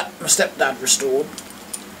these that my stepdad restored.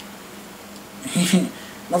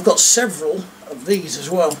 I've got several of these as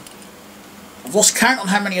well. I've lost count on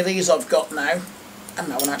how many of these I've got now. And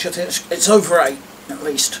that one actually, it's over 8 at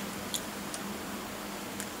least.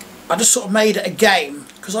 I just sort of made it a game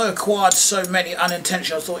because I acquired so many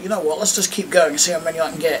unintentionally. I thought, you know what, let's just keep going and see how many I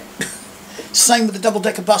can get. Same with the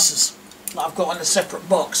double-decker buses that I've got in a separate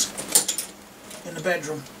box in the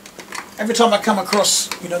bedroom. Every time I come across,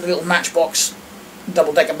 you know, the little matchbox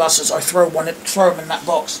double-decker buses, I throw them in that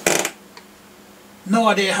box. No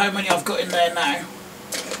idea how many I've got in there now.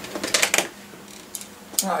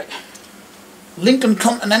 Right, Lincoln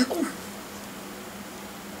Continental.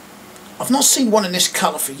 I've not seen one in this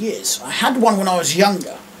colour for years. I had one when I was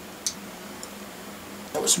younger.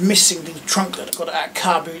 That was missing the trunk lid. I got it at a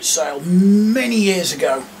car boot sale many years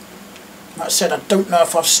ago. Like I said, I don't know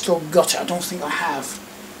if I've still got it. I don't think I have.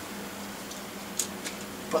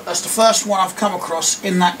 But that's the first one I've come across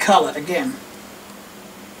in that colour again.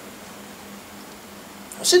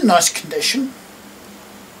 It's in nice condition.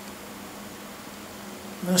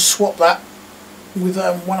 I'm going to swap that with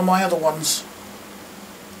one of my other ones.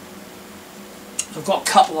 I've got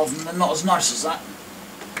a couple of them, they're not as nice as that.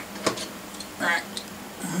 Right,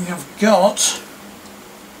 we have got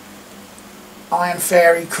Iron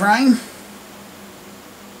Fairy crane.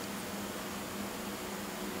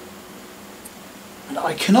 And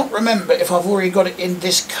I cannot remember if I've already got it in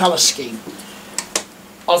this colour scheme.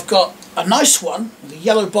 I've got a nice one with a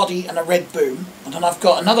yellow body and a red boom, and then I've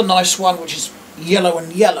got another nice one which is yellow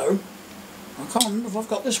and yellow. I can't remember if I've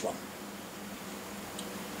got this one.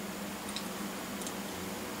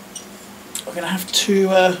 I'm going to have to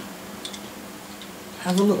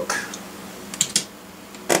have a look.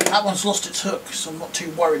 That one's lost its hook, so I'm not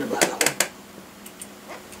too worried about that one.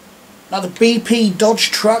 Another BP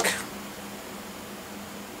Dodge truck.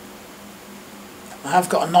 I have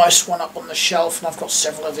got a nice one up on the shelf, and I've got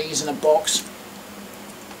several of these in a box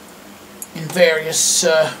in various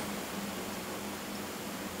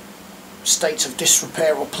states of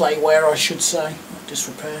disrepair, or play wear I should say, not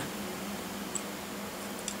disrepair.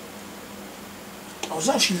 I was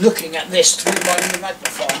actually looking at this through my new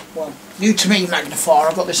magnifier, well, new to me magnifier.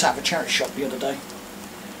 I got this out of a charity shop the other day.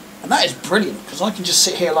 And that is brilliant, because I can just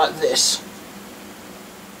sit here like this.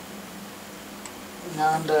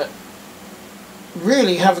 and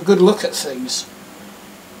really have a good look at things.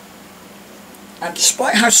 And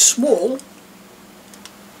despite how small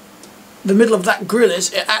the middle of that grill is,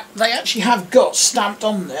 they actually have got stamped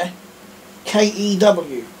on there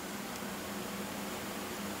KEW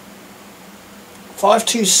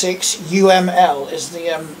 526 UML is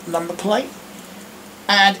the number plate,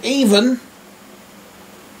 and even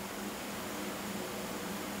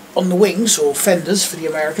on the wings, or fenders for the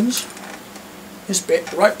Americans, this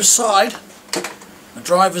bit right beside the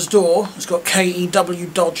driver's door has got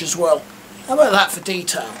KEW Dodge as well. How about that for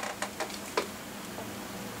detail?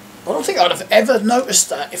 I don't think I'd have ever noticed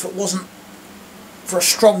that if it wasn't for a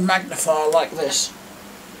strong magnifier like this.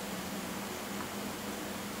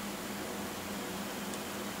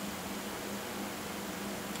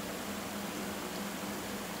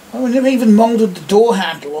 Oh, and they've even moulded the door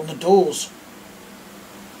handle on the doors.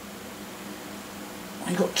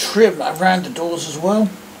 You've got trim around the doors as well.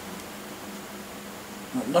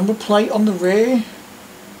 Number plate on the rear.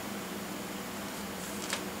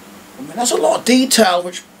 I mean, that's a lot of detail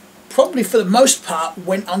which probably for the most part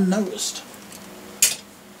went unnoticed.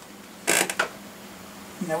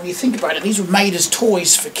 You know, when you think about it, these were made as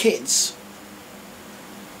toys for kids.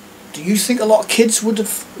 Do you think a lot of kids would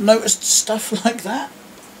have noticed stuff like that?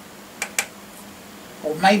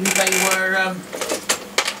 Or maybe they were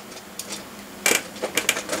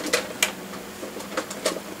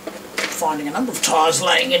finding a number of tyres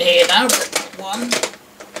laying in here now. One,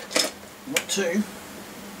 not two.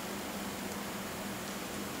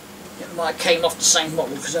 It might have came off the same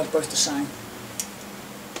model because they're both the same.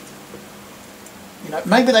 You know,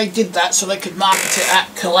 maybe they did that so they could market it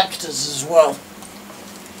at collectors as well.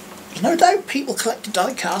 There's no doubt people collected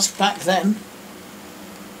diecast back then.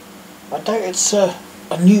 I doubt it's a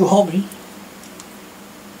new hobby.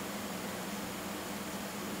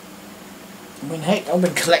 I mean, heck, I've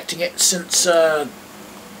been collecting it since, well,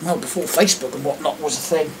 before Facebook and whatnot was a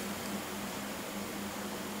thing.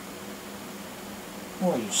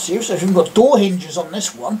 Oh, are you serious? I've even got door hinges on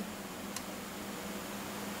this one.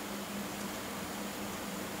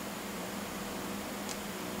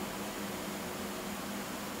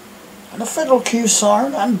 And a Federal Q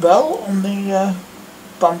siren and bell on the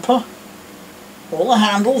bumper. All the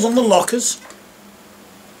handles on the lockers.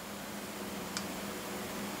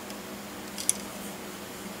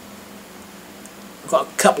 I've got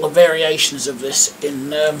a couple of variations of this in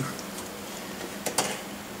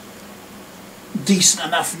decent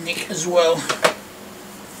enough nick as well.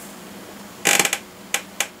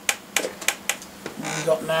 We've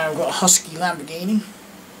got a Husky Lamborghini.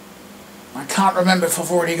 I can't remember if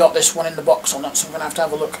I've already got this one in the box or not, so I'm going to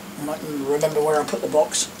have a look. I might remember where I put the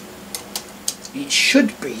box. It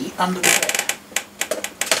should be under the bed.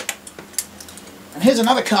 And here's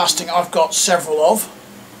another casting I've got several of.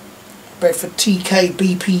 Bedford TK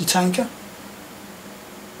BP tanker.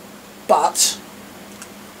 But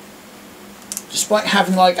despite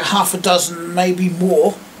having like a half a dozen, maybe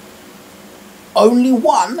more, only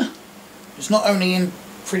one is not only in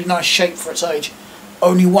pretty nice shape for its age,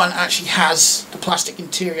 only one actually has the plastic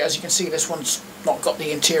interior. As you can see, this one's not got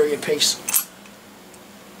the interior piece.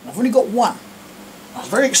 I've only got one. I was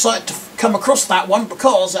very excited to come across that one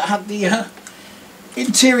because it had the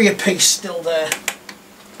interior piece still there.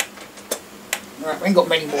 Right, we ain't got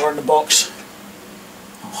many more in the box.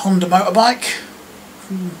 A Honda motorbike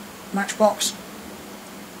from Matchbox.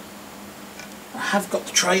 I have got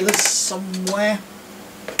the trailers somewhere.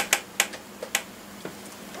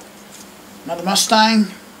 Another Mustang.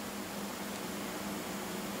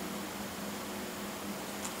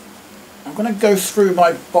 I'm going to go through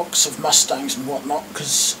my box of Mustangs and whatnot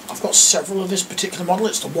because I've got several of this particular model.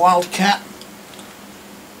 It's the Wildcat.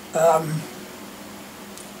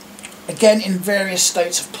 Again, in various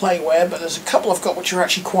states of playwear, but there's a couple I've got which are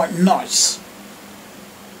actually quite nice.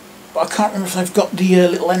 But I can't remember if they've got the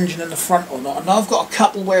little engine in the front or not. I know I've got a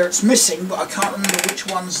couple where it's missing, but I can't remember which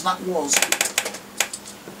ones that was.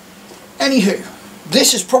 Anywho,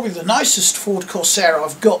 this is probably the nicest Ford Corsair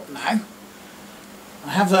I've got now. I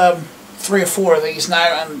have 3 or 4 of these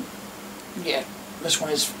now, and yeah, this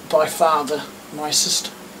one is by far the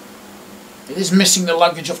nicest. It is missing the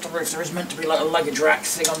luggage off the roof. There is meant to be like a luggage rack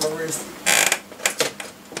thing on the roof.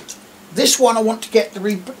 This one I want to get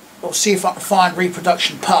or see if I can find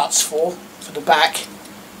reproduction parts for the back,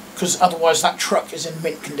 because otherwise that truck is in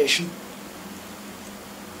mint condition.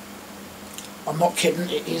 I'm not kidding,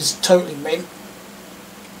 it is totally mint.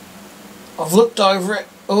 I've looked over it.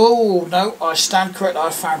 Oh no, I stand correct. I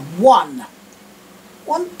found one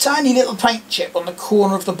tiny little paint chip on the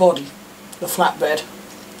corner of the body, the flatbed.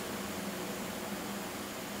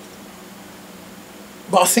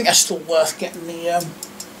 But I think that's still worth getting the,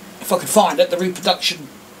 if I could find it, the reproduction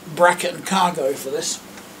bracket and cargo for this.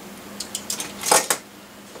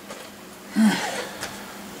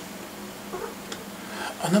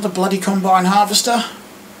 Another bloody combine harvester.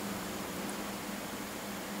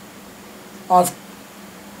 I've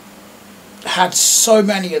had so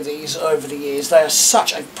many of these over the years. They are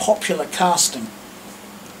such a popular casting.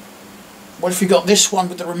 What if you got this one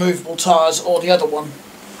with the removable tyres or the other one?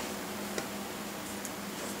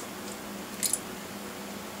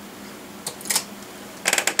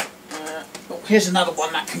 Here's another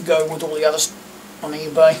one that can go with all the others on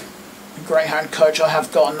eBay. A Greyhound coach. I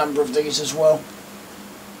have got a number of these as well.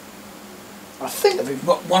 I think I've even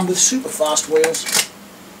got one with super fast wheels.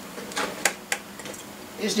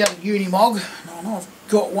 Here's the other Unimog. Now I know I've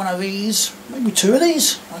got one of these, maybe two of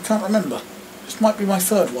these, I can't remember. This might be my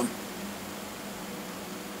third one.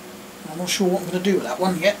 I'm not sure what I'm going to do with that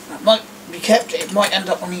one yet. That might be kept, it might end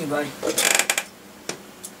up on eBay.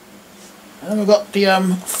 And then we've got the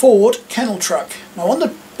Ford kennel truck. Now on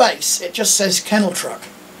the base it just says kennel truck.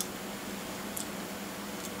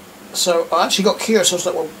 So I actually got curious. I was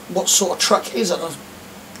like, well, what sort of truck is it? And I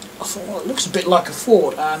thought, well, it looks a bit like a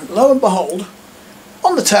Ford. And lo and behold,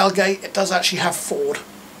 on the tailgate it does actually have Ford.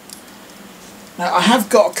 Now I have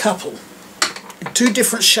got a couple in two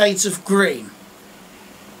different shades of green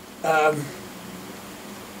that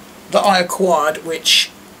I acquired, which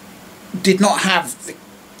did not have the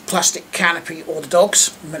plastic canopy or the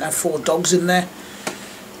dogs. I meant to have 4 dogs in there.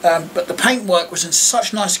 But the paintwork was in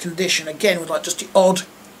such nice condition, again with like just the odd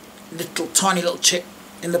tiny little chip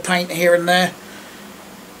in the paint here and there,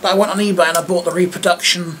 that I went on eBay and I bought the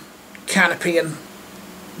reproduction canopy and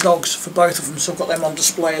dogs for both of them, so I've got them on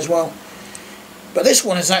display as well. But this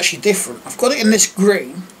one is actually different. I've got it in this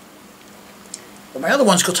green, but my other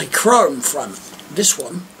one's got a chrome front. This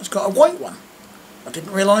one has got a white one. I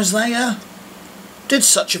didn't realise they did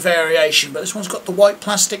such a variation, but this one's got the white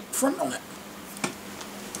plastic front on it.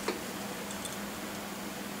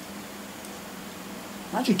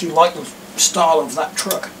 I actually do like the style of that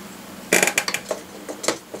truck.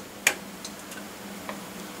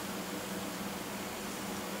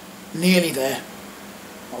 Nearly there.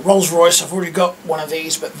 Rolls-Royce, I've already got one of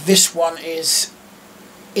these, but this one is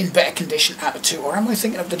in better condition out of 2. Or am I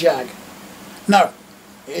thinking of the Jag? No,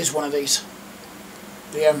 it is one of these.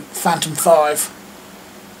 The Phantom 5.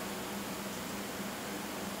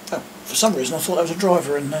 Oh, for some reason I thought there was a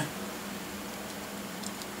driver in there.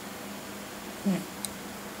 Yeah.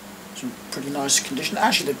 Some pretty nice condition.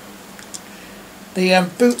 Actually, the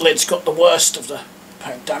boot lid's got the worst of the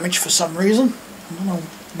paint damage for some reason. I don't know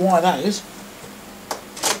why that is.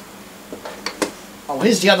 Oh,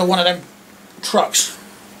 here's the other one of them trucks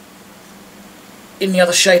in the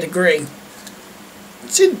other shade of green.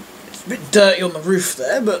 It's a bit dirty on the roof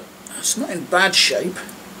there, but it's not in bad shape.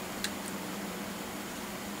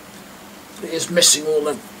 It is missing all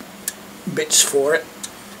the bits for it.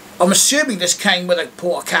 I'm assuming this came with a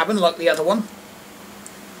porter cabin like the other one,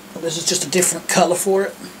 but this is just a different colour for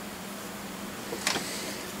it.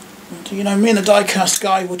 And, you know, me and the diecast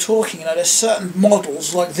guy were talking, you know, there's certain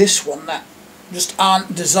models like this one that just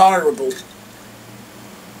aren't desirable.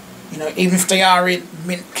 You know, even if they are in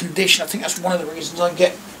mint condition. I think that's one of the reasons I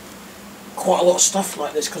get quite a lot of stuff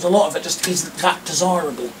like this, because a lot of it just isn't that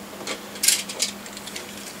desirable.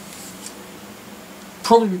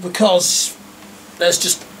 Probably because there's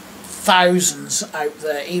just thousands out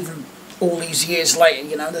there, even all these years later,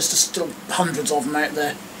 you know, there's just still hundreds of them out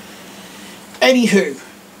there. Anywho,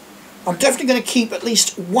 I'm definitely going to keep at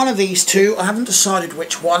least one of these two. I haven't decided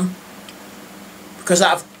which one, because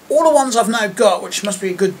out of all the ones I've now got, which must be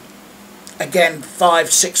a good, again,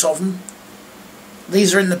 5, 6 of them,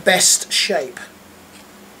 these are in the best shape.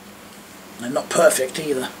 They're not perfect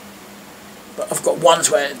either, but I've got ones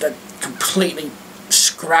where they're completely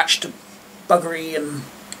scratched, buggery and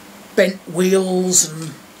bent wheels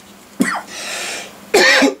and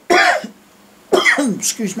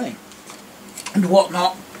excuse me, and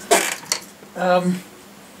whatnot.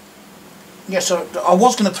 Yeah, so I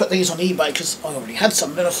was going to put these on eBay because I already had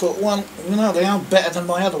some, then I thought, well, you know, they are better than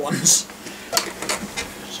my other ones.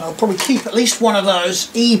 So I'll probably keep at least one of those,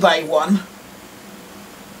 eBay one.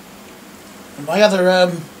 And my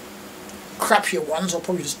other crappier ones I'll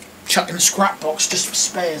probably just chuck in the scrap box just for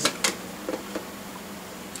spares.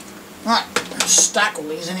 Right, stack all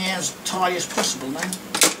these in here as tidy as possible now.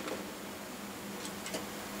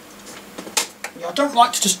 Yeah, I don't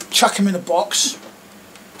like to just chuck them in a box.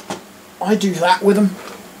 I do that with them. I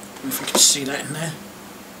don't know if you can see that in there.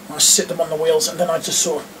 I sit them on the wheels and then I just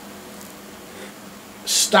sort of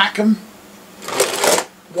stack them,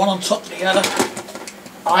 one on top of the other.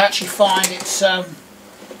 I actually find it's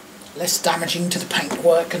less damaging to the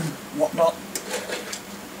paintwork and whatnot.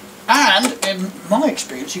 And in my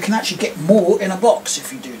experience, you can actually get more in a box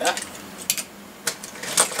if you do that.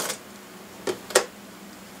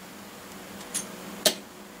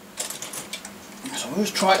 So I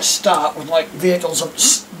always try to start with like vehicles of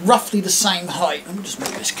roughly the same height. Let me just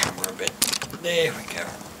move this camera a bit. There we go.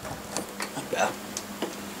 That's better.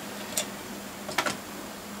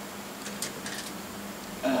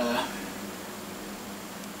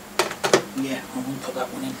 Yeah, I will put that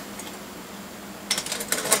one in.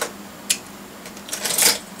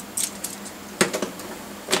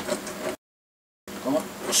 Come on,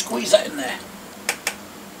 squeeze that in there.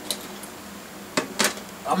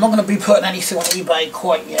 I'm not going to be putting anything on eBay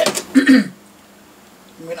quite yet. I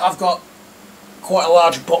mean, I've got quite a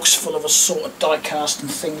large box full of assorted die-cast and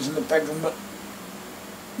things in the bedroom, but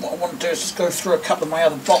what I want to do is just go through a couple of my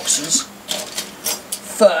other boxes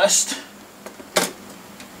first.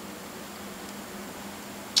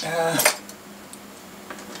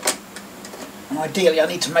 And ideally I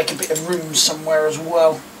need to make a bit of room somewhere as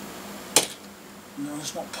well. No,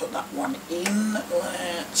 let's not put that one in.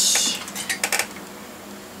 Let's...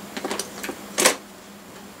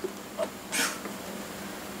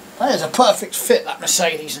 That is a perfect fit, that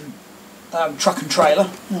Mercedes and truck and trailer.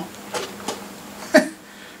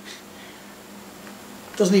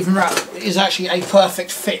 Doesn't even matter. It is actually a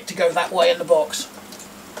perfect fit to go that way in the box.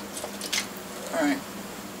 Alright.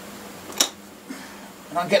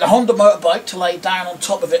 And I can get the Honda motorbike to lay down on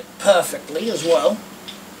top of it perfectly as well.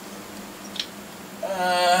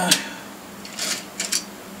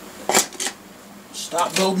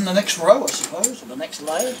 Start building the next row, I suppose, or the next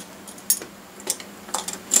layer.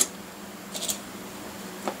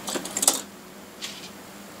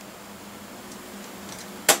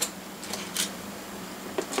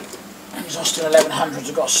 These Austin 1100s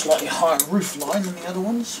have got a slightly higher roof line than the other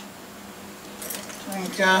ones.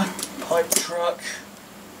 Tanker, pipe truck,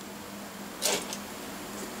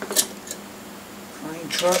 crane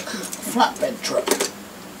truck, flatbed truck.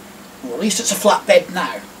 Well, at least it's a flatbed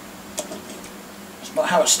now. That's not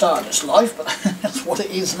how it started its life, but that's what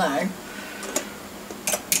it is now.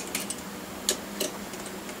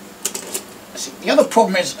 See, the other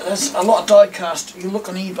problem is there's a lot of die-cast. You look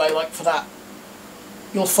on eBay like for that,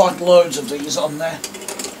 you'll find loads of these on there.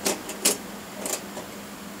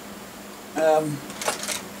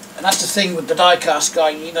 And that's the thing with the die-cast guy,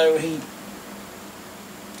 you know, he's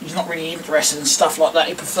not really interested in stuff like that.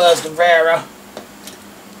 He prefers the rarer,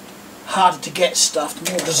 harder to get stuff,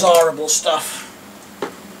 the more desirable stuff.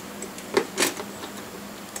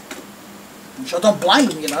 Which I don't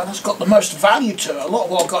blame him, you know, that's got the most value to it. A lot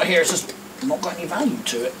of what I've got here is just not got any value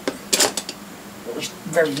to it. Or at least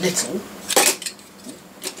very little.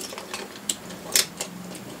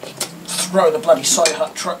 Throw the bloody Soy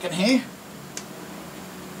Hut truck in here.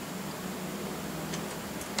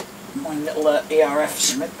 My little ERF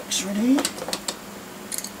cement mixer in here.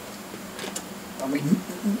 I mean,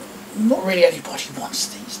 not really anybody wants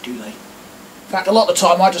these, do they? In fact, a lot of the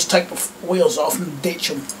time I just take the wheels off and ditch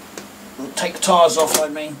them. Or take the tyres off, I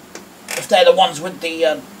mean. If they're the ones with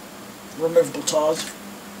the removable tyres.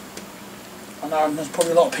 I know there's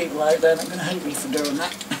probably a lot of people out there that are going to hate me for doing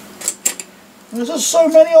that. There's so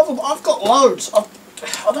many of them. I've got loads. I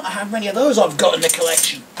don't know how many of those I've got in the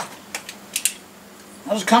collection.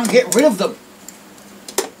 I just can't get rid of them.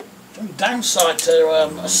 The only downside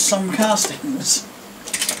to some castings,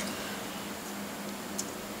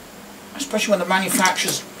 especially when the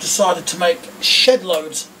manufacturers decided to make shed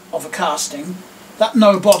loads of a casting that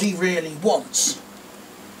nobody really wants.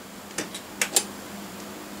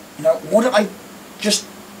 You know, why don't I just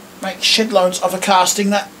make shed loads of a casting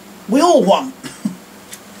that we all want?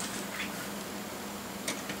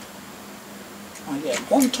 Oh yeah,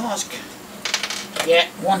 one tyre's... Yeah,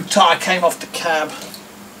 one tyre came off the cab.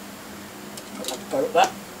 Put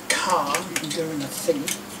that car doing the thing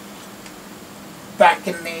back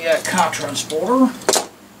in the car transporter.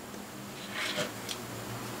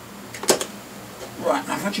 Right,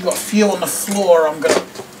 I've actually got a few on the floor I'm going to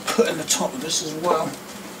put in the top of this as well.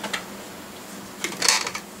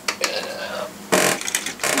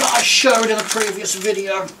 That I showed in a previous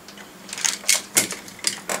video.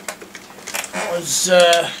 That was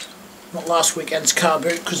not last weekend's car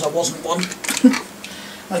boot because I wasn't one.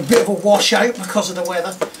 A bit of a washout because of the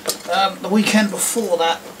weather. The weekend before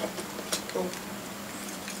that,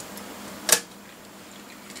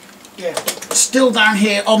 yeah, still down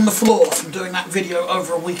here on the floor from doing that video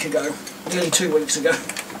over a week ago, nearly 2 weeks ago.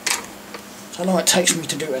 That's how long it takes me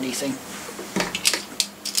to do anything.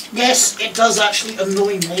 Yes, it does actually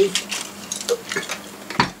annoy me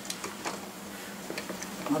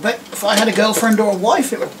I bet if I had a girlfriend or a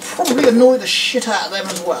wife, it would probably annoy the shit out of them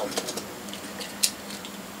as well.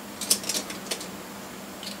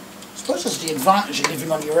 I suppose that's the advantage of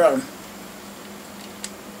living on your own.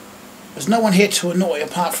 There's no one here to annoy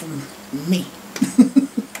apart from me.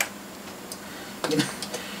 You know,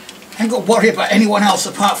 I ain't got to worry about anyone else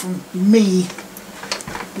apart from me.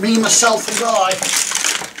 Me, myself and I.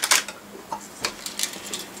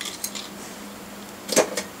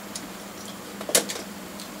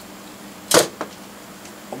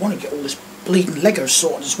 I want to get all this bleeding Lego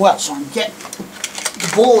sorted as well, so I can get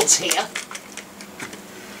the boards here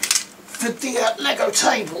for the Lego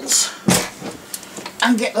tables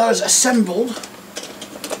and get those assembled,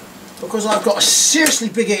 because I've got a seriously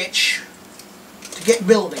big itch to get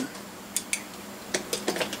building.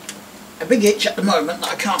 A big itch at the moment that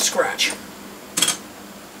I can't scratch.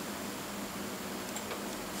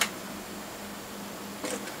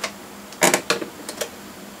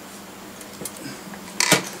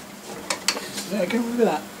 There, get rid of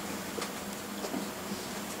that.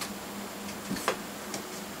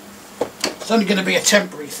 It's only going to be a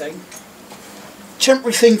temporary thing.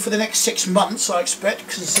 Temporary thing for the next 6 months, I expect,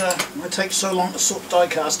 because it takes so long to sort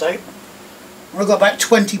diecast out. I've got about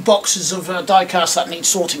 20 boxes of diecast that need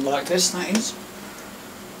sorting like this, that is.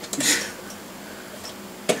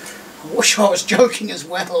 I wish I was joking as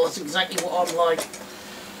well, that's exactly what I'm like.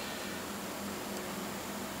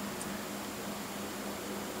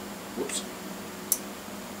 Whoops.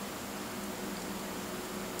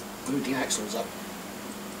 Glued the axles up.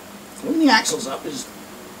 Gluing the axles up is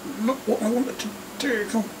not what I wanted to do.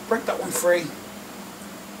 Come on, break that one free.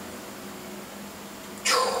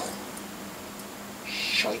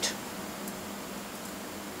 Shite.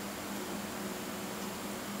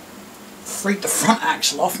 Freed the front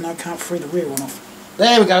axle off, now can't free the rear one off.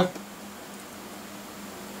 There we go.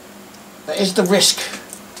 That is the risk.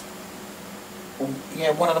 Well,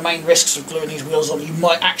 yeah, one of the main risks of gluing these wheels on. You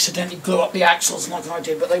might accidentally glue up the axles like I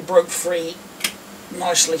did, but they broke free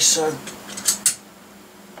nicely, so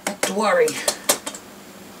not to worry.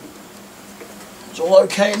 It's all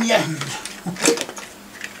okay in the end.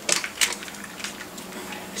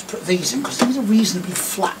 Let's put these in, because these are reasonably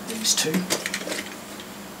flat, these two.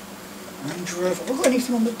 Range Rover. Have I got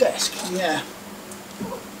anything on the desk? Yeah.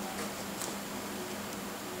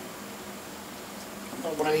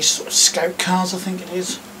 One of these sort of scout cars, I think it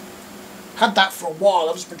is. Had that for a while.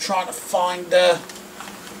 I've just been trying to find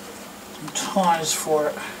some tyres for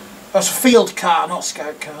it. That's a field car, not a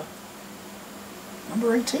scout car.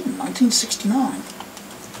 Number 18, 1969.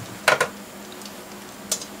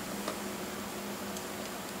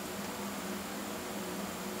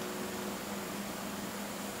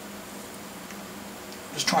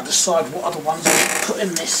 Just trying to decide what other ones I put in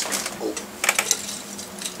this. Oh.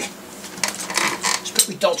 Let's put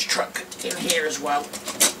my Dodge truck in here as well.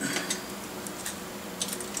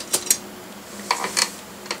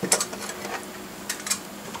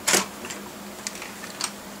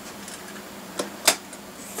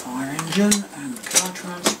 Fire engine and car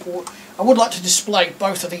transport. I would like to display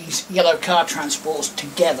both of these yellow car transports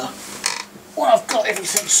together when I've got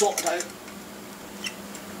everything sorted out.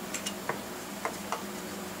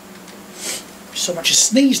 So much as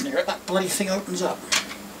sneeze near it, that bloody thing opens up.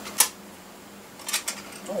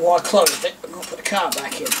 Oh, I closed it. I'm going to put the car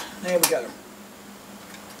back in. There we go.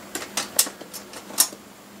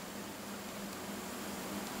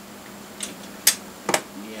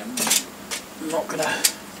 Yeah, I'm not going to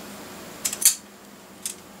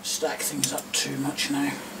stack things up too much now. I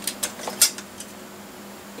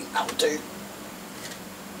think that'll do.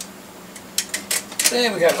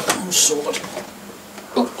 There we go. All sorted.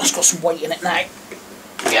 Oh, it's got some weight in it now.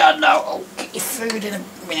 Yeah, no, I'll get your food in a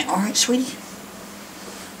minute, alright, sweetie?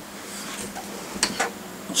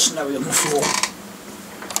 It's snowy on the floor.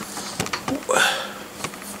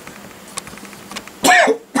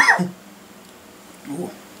 Ooh.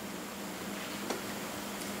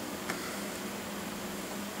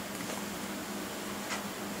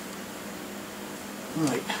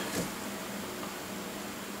 Right.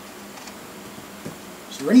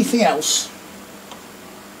 Is there anything else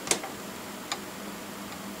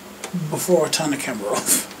before I turn the camera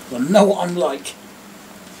off? I know what I'm like.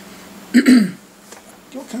 Do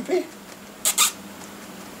you want to come up here?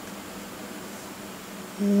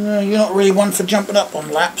 You're not really one for jumping up on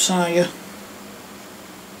laps, are you?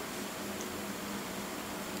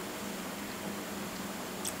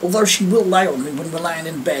 Although she will lay on me when we're laying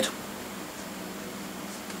in bed.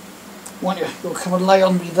 Won't you? You'll come and lay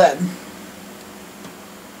on me then.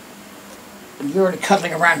 And you're already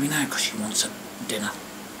cuddling around me now because she wants a dinner.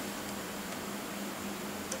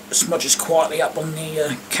 smudges quietly up on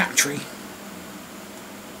the cat tree.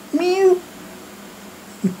 Mew!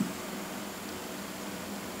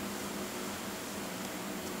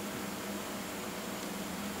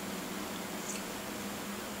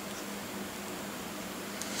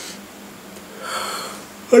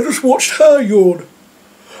 I just watched her yawn.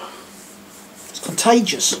 It's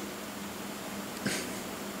contagious.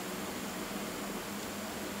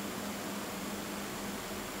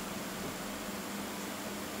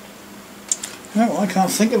 No, I can't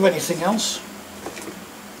think of anything else.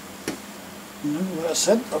 No, what I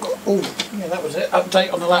said. I got. Oh, yeah, that was it.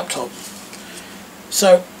 Update on the laptop.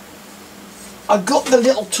 So, I got the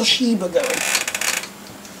little Toshiba going.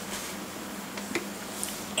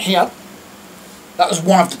 Here. That was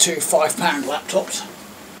one of the two £5 laptops.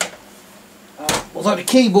 Although the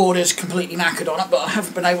keyboard is completely knackered on it, but I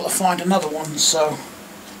haven't been able to find another one, so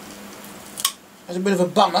it's a bit of a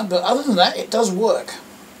bummer, but other than that, it does work.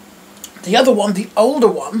 The other one, the older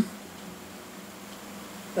one,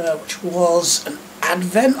 which was an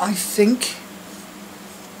Advent, I think,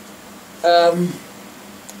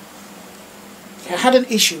 it had an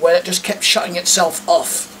issue where it just kept shutting itself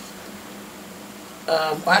off.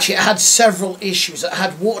 Actually, it had several issues. It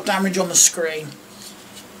had water damage on the screen.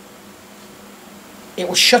 It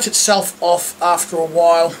would shut itself off after a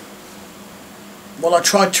while. Well, I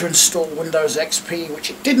tried to install Windows XP, which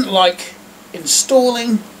it didn't like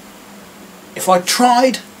installing. If I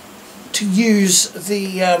tried to use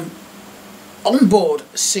the onboard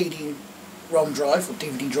CD-ROM drive, or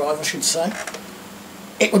DVD drive I should say,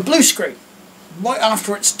 it would blue screen right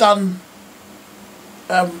after it's done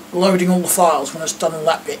loading all the files, when it's done all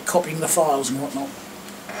that bit, copying the files and whatnot.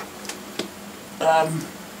 And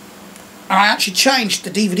I actually changed the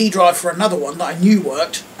DVD drive for another one that I knew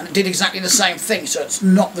worked, and it did exactly the same thing, so it's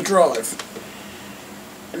not the drive.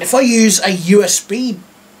 And if I use a USB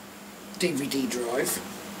DVD drive,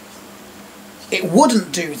 it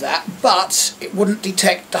wouldn't do that, but it wouldn't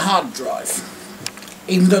detect the hard drive.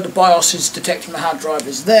 Even though the BIOS is detecting the hard drive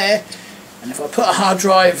is there, and if I put a hard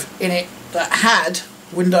drive in it that had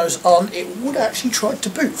Windows on, it would actually try to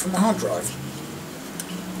boot from the hard drive.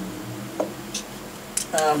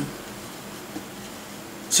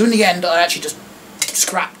 So in the end, I actually just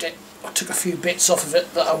scrapped it. I took a few bits off of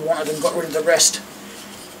it that I wanted and got rid of the rest.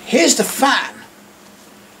 Here's the fan.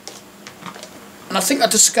 And I think I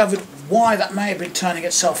discovered why that may have been turning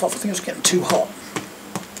itself off. I think it was getting too hot.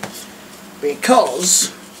 Because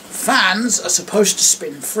fans are supposed to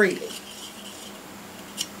spin freely.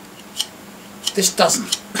 This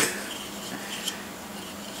doesn't.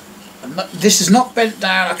 This is not bent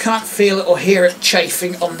down. I can't feel it or hear it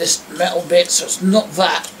chafing on this metal bit, so it's not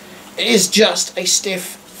that. It is just a stiff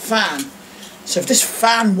fan. So if this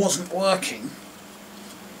fan wasn't working,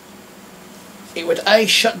 it would A,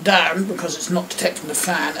 shut down because it's not detecting the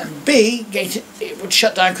fan, and B, it would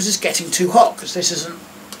shut down because it's getting too hot, because this isn't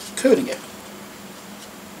cooling it.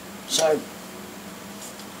 So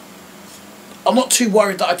I'm not too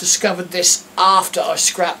worried that I discovered this after I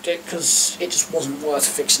scrapped it, because it just wasn't worth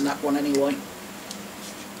fixing that one anyway.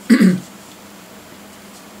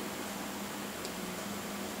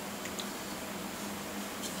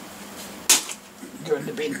 Go in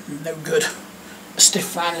the bin, no good. A stiff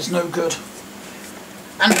fan is no good.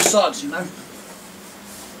 And besides, you know,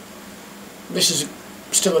 this is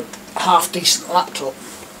still a half decent laptop,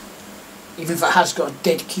 even if it has got a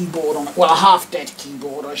dead keyboard on it. Well, a half dead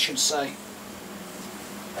keyboard, I should say.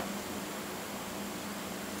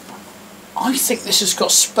 I think this has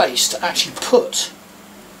got space to actually put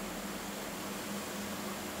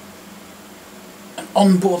an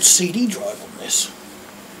onboard CD drive on this.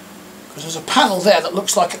 Because there's a panel there that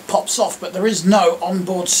looks like it pops off, but there is no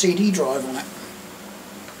onboard CD drive on it.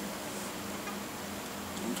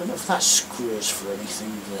 I don't know if that screws for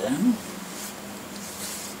anything there.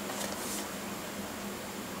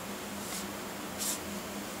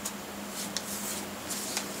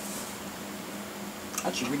 I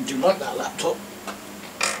actually really do like that laptop.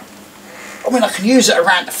 I mean, I can use it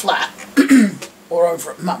around the flat or over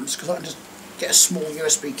at Mum's, because I can just get a small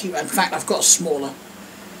USB keyboard. In fact, I've got a smaller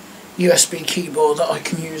USB keyboard that I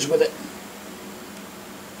can use with it.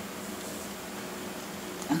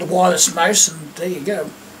 And a wireless mouse, and there you go.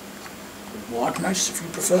 A wired mouse if you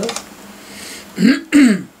prefer.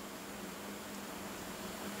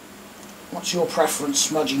 What's your preference,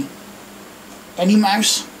 Smudgy? Any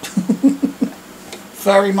mouse?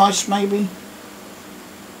 Furry mouse, maybe?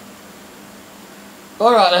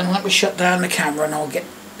 Alright then, let me shut down the camera and I'll get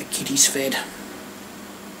the kitties fed.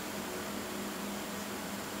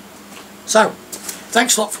 So,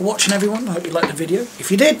 thanks a lot for watching everyone. I hope you liked the video. If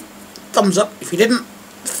you did, thumbs up. If you didn't,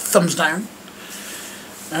 thumbs down.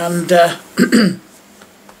 And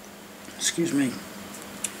excuse me.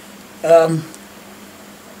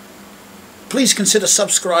 Please consider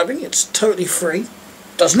subscribing. It's totally free.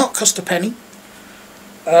 Does not cost a penny.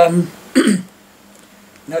 Now,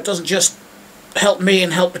 it doesn't just help me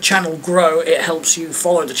and help the channel grow, it helps you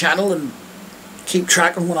follow the channel and keep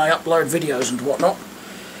track of when I upload videos and whatnot.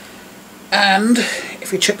 And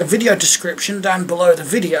if you check the video description down below the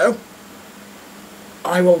video,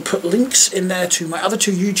 I will put links in there to my other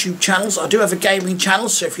 2 YouTube channels. I do have a gaming channel,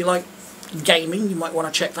 so if you like gaming, you might want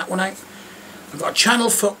to check that one out. I've got a channel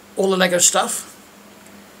for all the Lego stuff.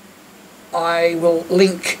 I will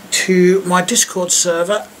link to my Discord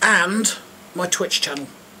server and my Twitch channel.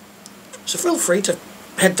 So feel free to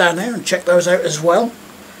head down there and check those out as well.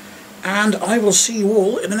 And I will see you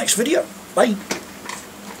all in the next video. Bye.